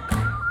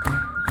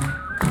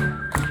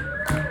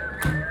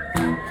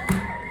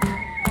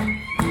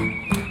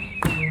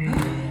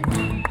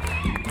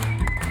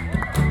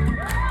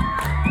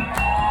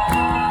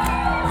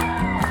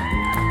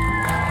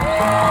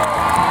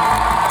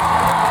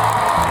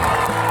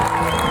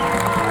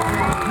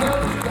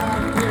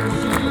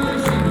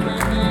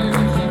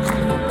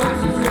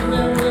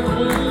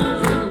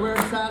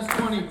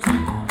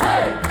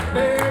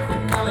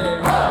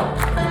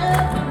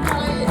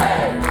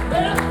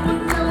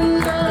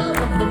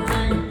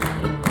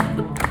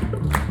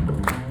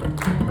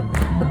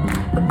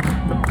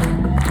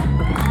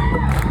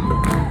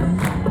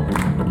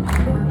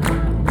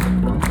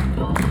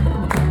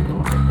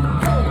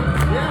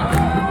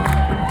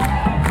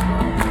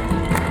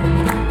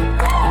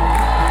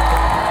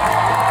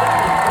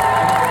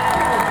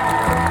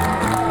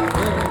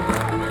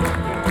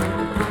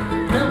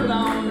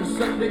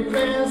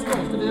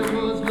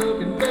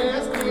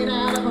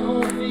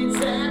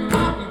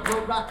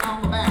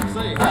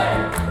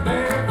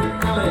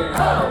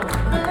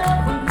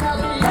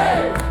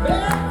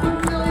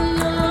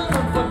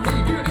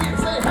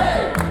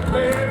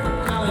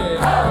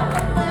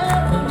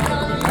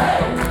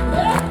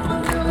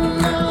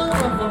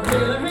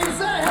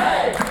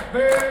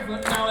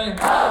 Nelly.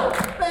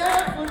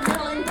 Barefoot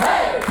Nelly.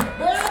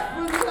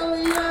 Barefoot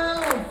Nelly,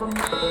 yell for me.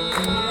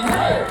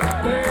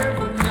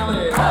 Barefoot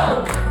Nelly.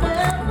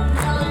 Barefoot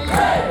Nelly.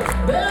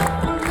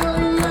 Barefoot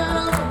Nelly,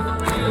 yell for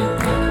me.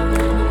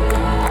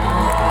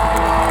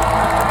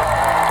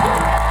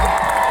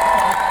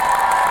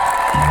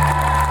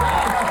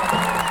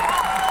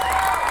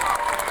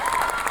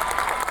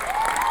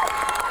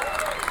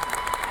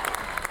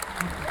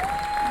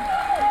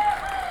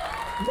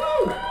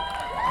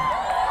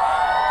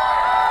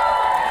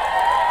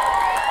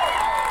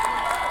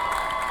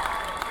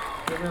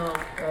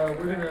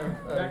 We're gonna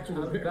Back to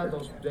the bear. about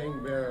those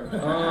dang bears. Yeah,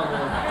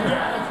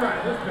 that's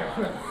right. That's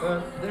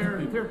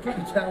right. They're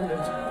pretty talented.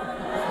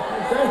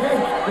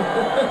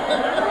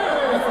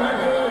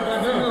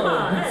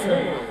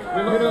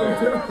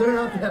 They're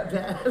not that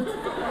bad.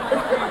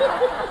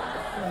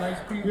 Nice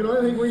people. You know,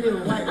 I think we need to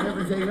lighten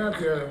everything up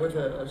here with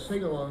a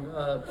sing-along.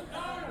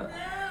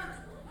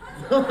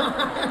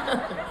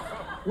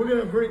 We're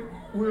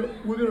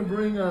gonna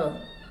bring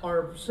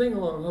our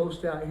sing-along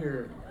host out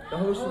here. The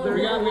host of their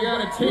We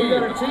got a team. We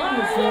got a team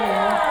to sing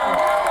along.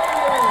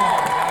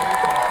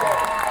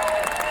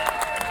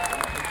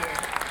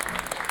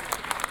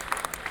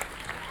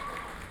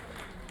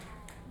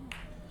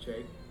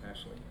 Jake,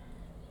 Ashley.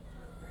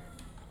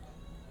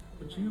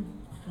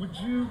 Would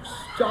you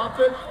stop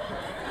it?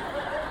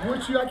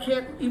 Would you? I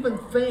can't even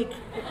think.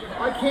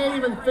 I can't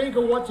even think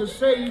of what to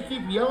say. You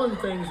keep yelling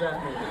things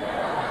at me.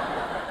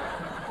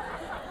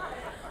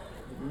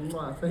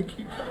 Mwah, thank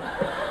you.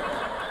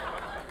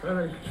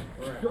 Yeah,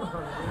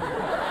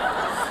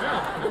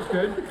 that's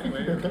good.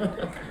 Anyway.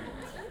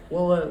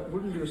 Well, we're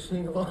gonna do a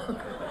sing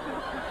along.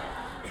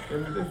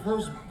 And if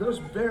those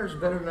bears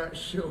better not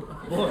show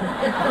up. Oh,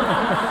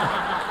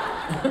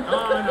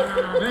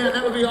 no. Man,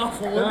 that would be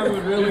awful. That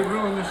would really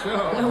ruin the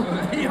show. That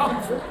would be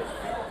awful.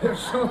 They're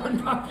so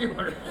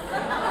unpopular.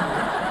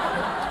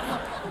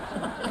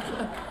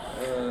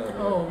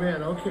 Oh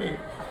man, okay.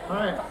 All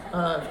right,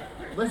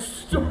 let's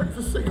start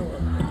the sing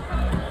along.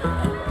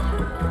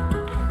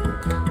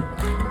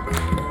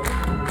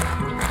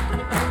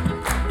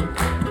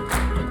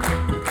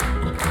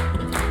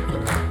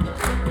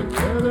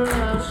 Weather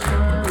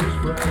outside is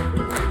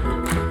frightful,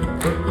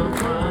 but the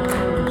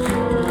fire is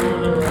on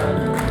the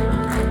rise.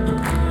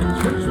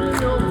 Since we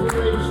know the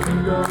ways to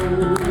go,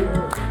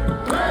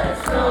 let it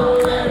snow,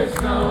 let it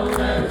snow,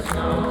 let it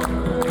snow.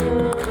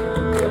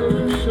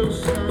 Weather shows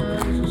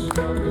signs of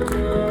stopping.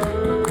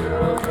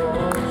 Our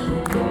thoughts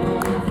are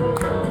going for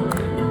love.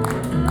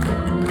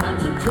 Not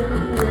to turn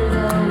away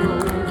our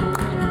road.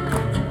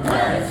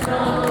 Let it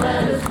snow,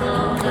 let it snow,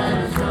 let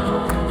it snow.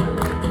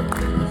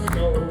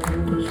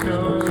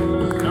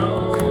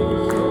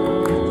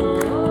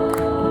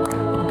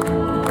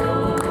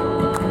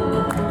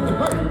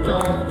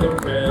 The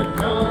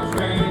red-nosed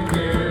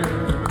reindeer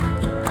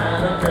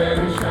had a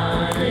very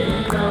shiny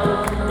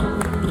nose,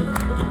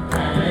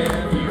 and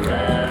if you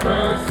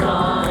ever saw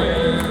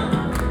it,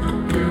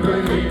 you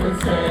would even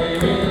say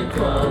it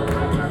close.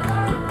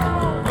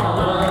 All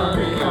of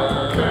the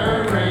other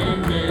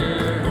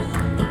reindeers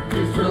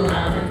used to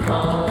laugh and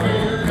call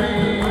his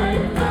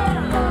name.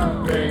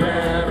 They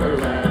never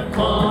let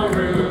poor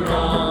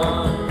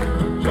Rudolph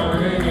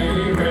join in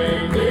any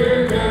reindeer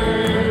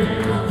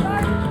game.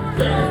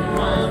 Then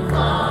one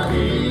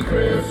foggy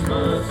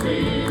Christmas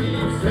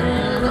Eve,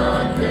 Santa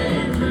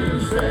came to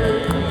say,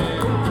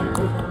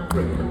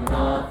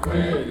 "Off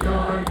with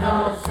your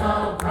nose so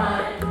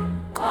bright,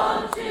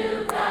 won't you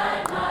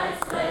guide my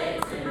sleigh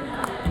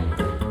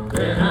tonight?"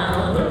 Then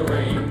how the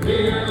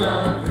reindeer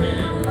loved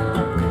him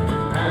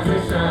as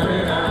they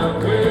shouted out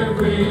with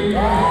glee,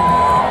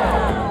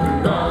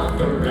 "Rudolph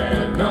the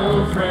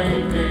red-nosed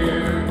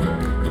reindeer,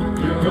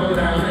 you go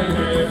down in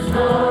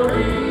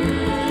history."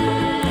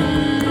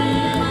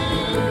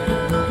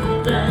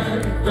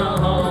 Deck the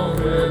halls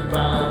with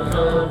boughs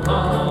of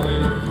holly,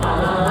 la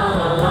la la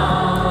la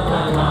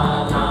la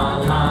la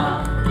la.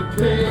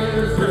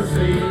 'Tis the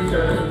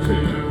season to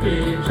be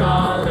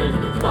jolly,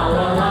 la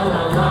la la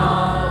la la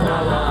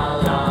la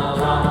la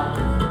la.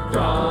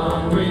 Don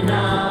we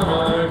now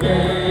our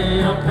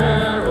gay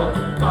apparel,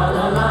 la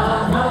la la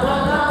la la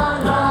la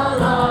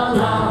la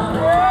la.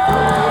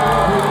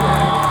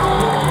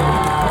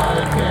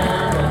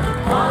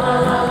 La la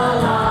la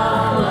la la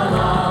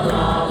la la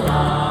la.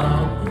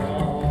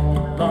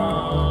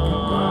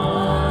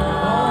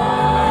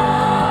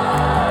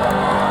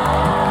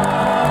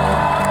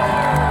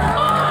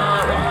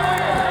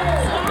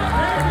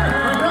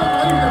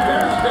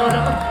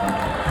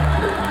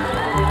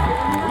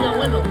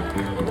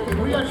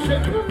 We got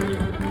Shaky,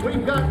 we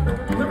got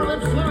Liver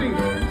Lips Louie,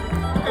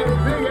 and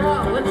Big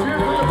Al. Let's hear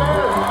it for the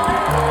Bears.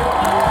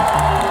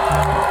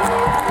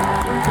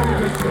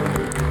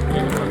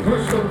 In the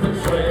push open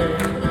sleigh,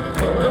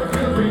 for the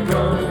field we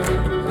go,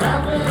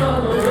 laughing all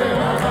the way,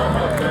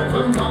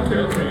 from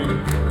Montreal Green,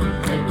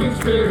 making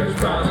spirits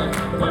bright.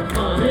 What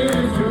fun it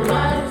is to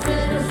ride,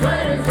 sing a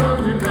sleigh song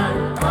tonight.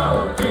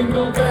 Oh,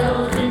 jingle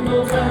bells,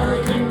 jingle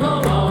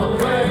all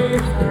the way.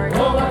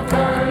 Oh, what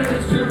fun it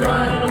is to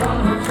ride on a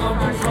one-horse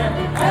open sleigh.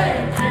 Hey,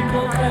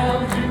 jingle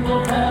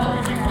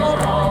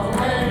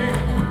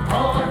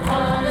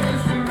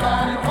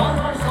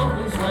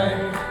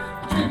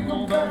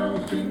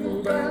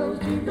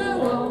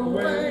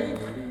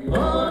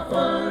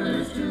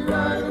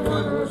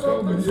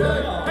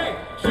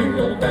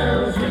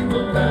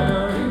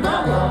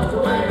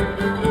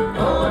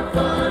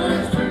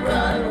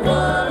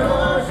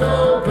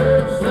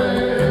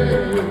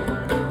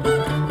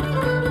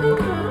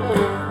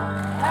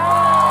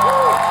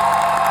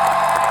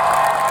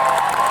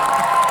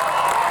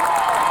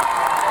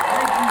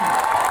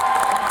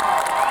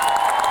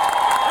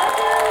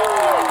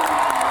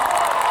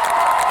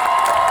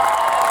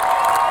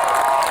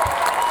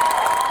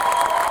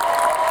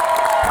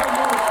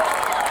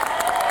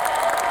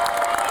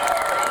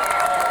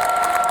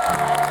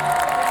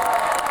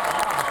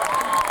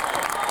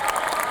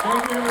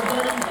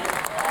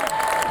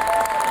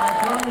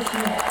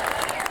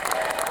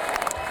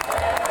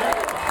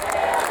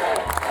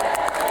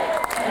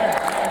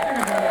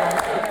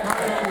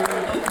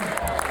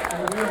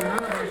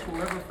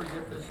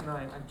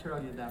I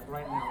tell you that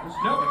right now. This is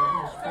Nope. one of the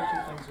most special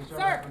things that's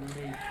ever happened to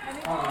me.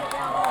 I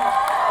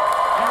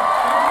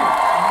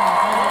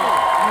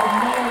had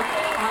no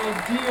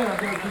idea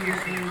there'd be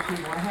this many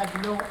people. I had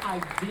no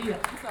idea.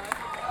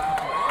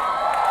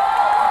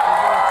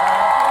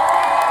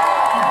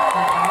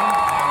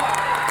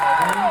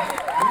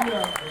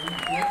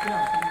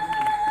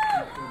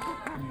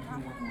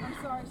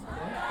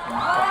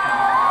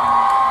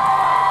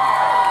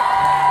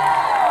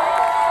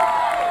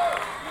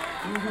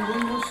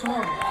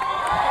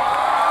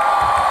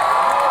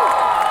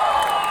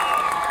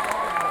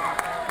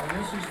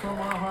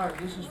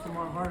 This is from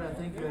our heart. I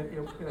think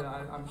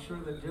I'm sure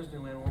that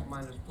Disneyland won't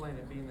mind us playing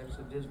it, being that it's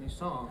a Disney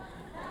song.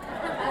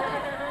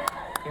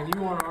 And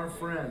you are our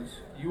friends.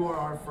 You are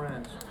our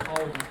friends.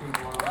 All of you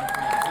people are our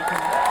friends.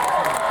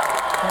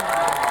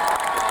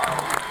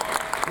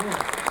 One,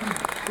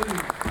 2, 3,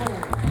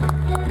 4.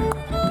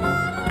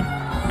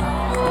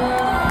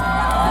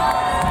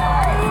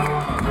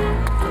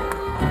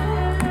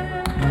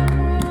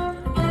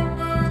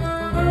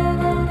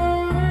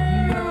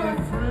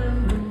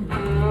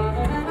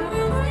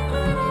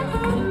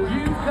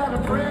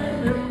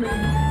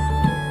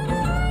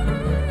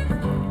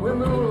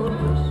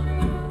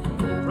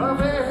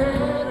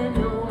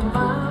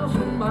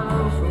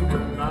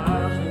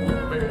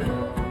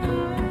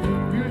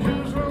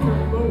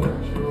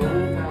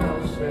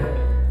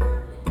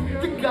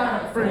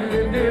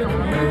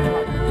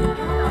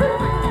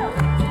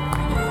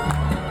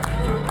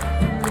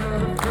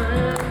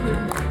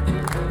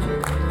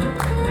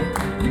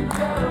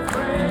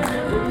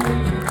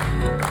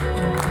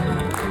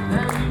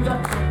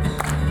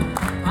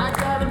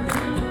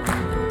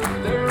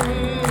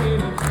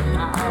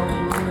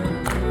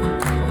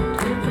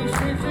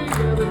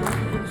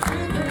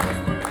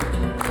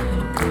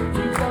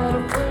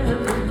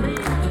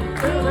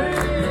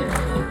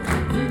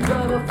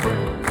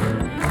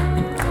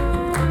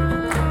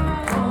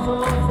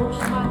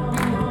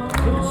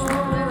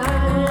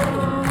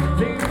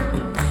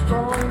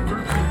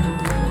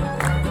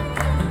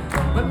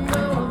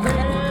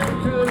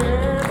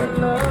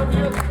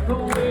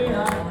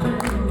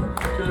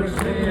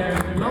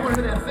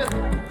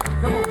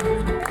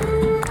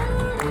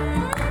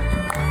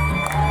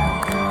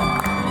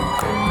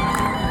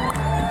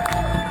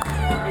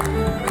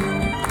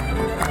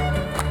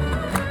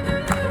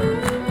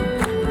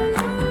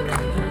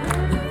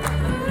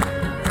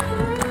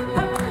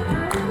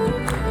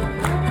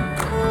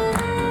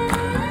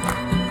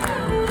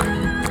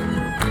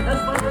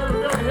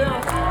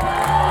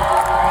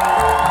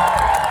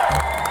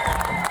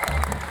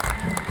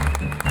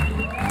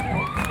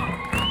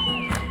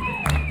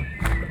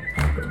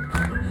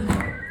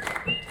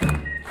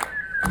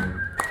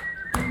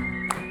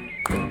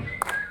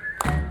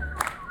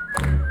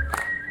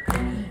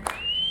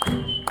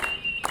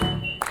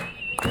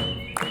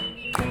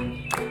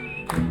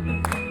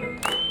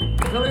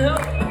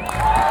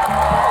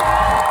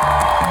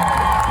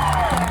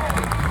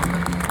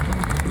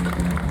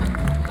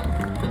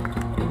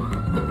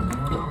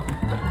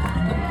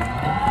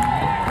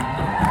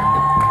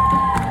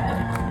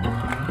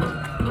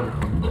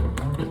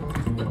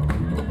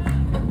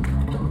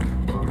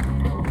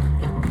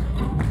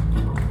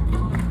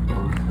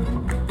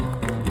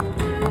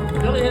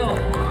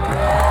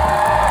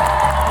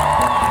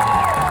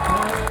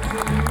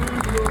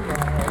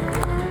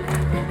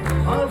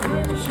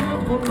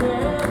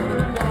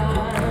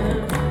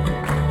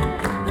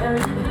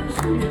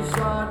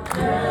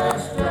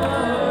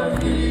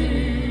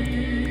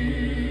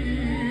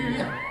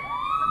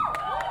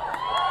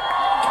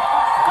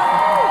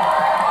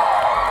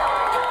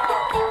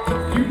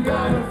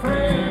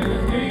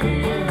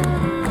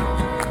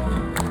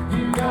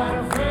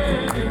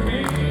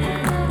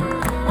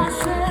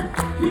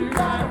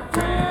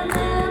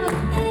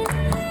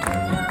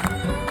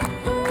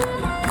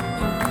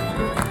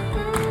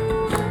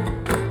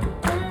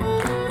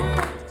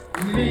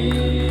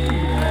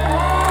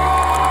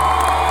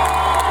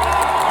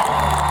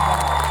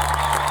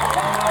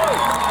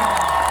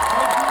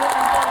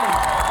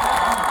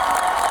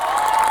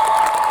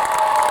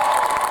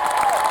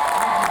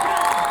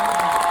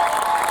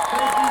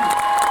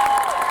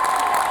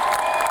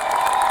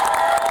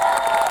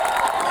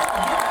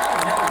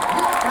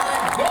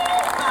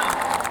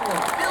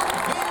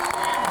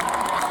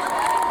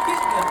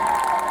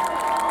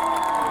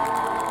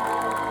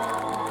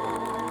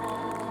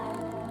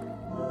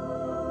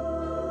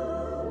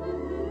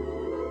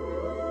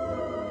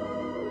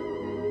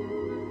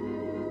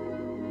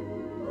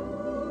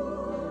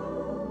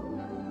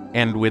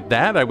 And with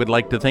that, I would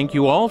like to thank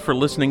you all for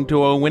listening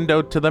to A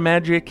Window to the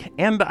Magic,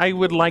 and I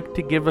would like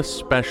to give a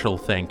special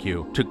thank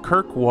you to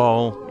Kirk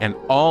Wall and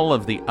all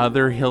of the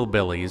other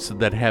hillbillies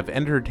that have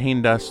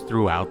entertained us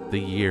throughout the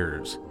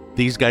years.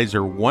 These guys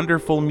are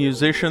wonderful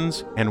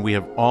musicians, and we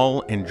have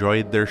all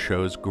enjoyed their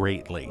shows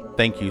greatly.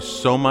 Thank you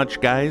so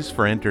much, guys,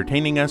 for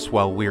entertaining us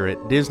while we're at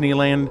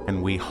Disneyland,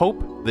 and we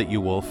hope that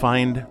you will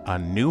find a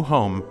new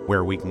home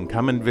where we can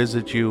come and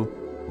visit you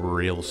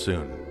real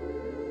soon.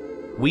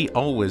 We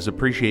always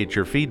appreciate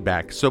your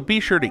feedback, so be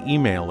sure to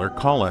email or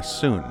call us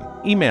soon.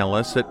 Email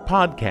us at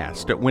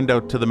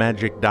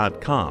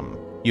podcast@windowtothemagic.com.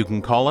 You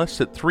can call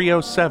us at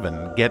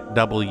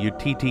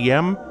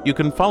 307-GET-WTTM. You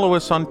can follow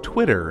us on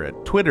Twitter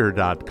at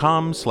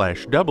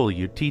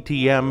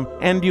twitter.com/WTTM,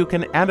 and you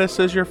can add us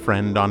as your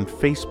friend on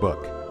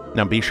Facebook.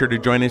 Now be sure to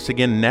join us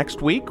again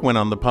next week when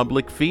on the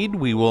public feed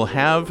we will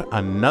have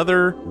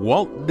another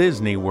Walt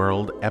Disney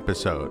World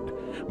episode.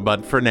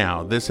 But for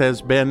now, this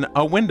has been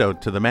A Window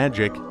to the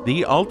Magic,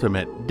 the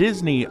ultimate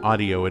Disney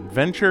audio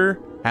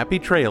adventure. Happy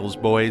trails,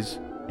 boys,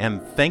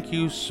 and thank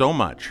you so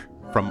much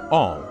from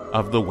all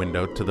of the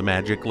Window to the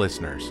Magic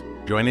listeners.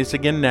 Join us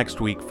again next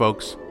week,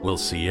 folks. We'll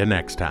see you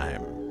next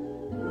time.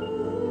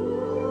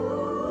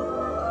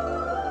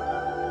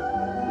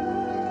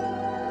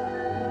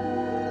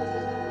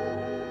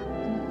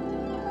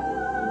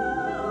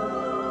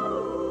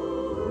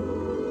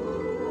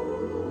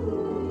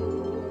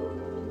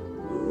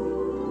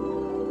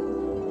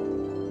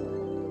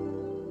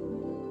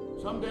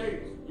 Some days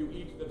you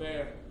eat the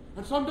bear,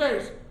 and some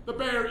days the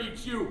bear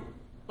eats you.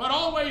 But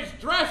always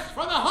dress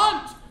for the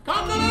hunt!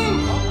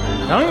 Congaloo!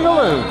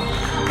 Congaloo!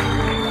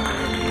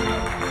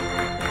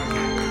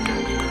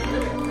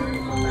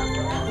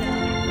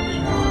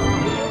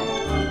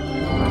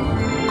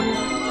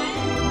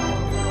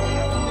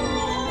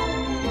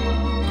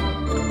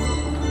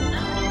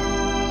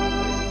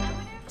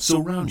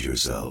 Surround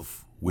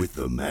yourself with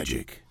the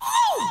magic.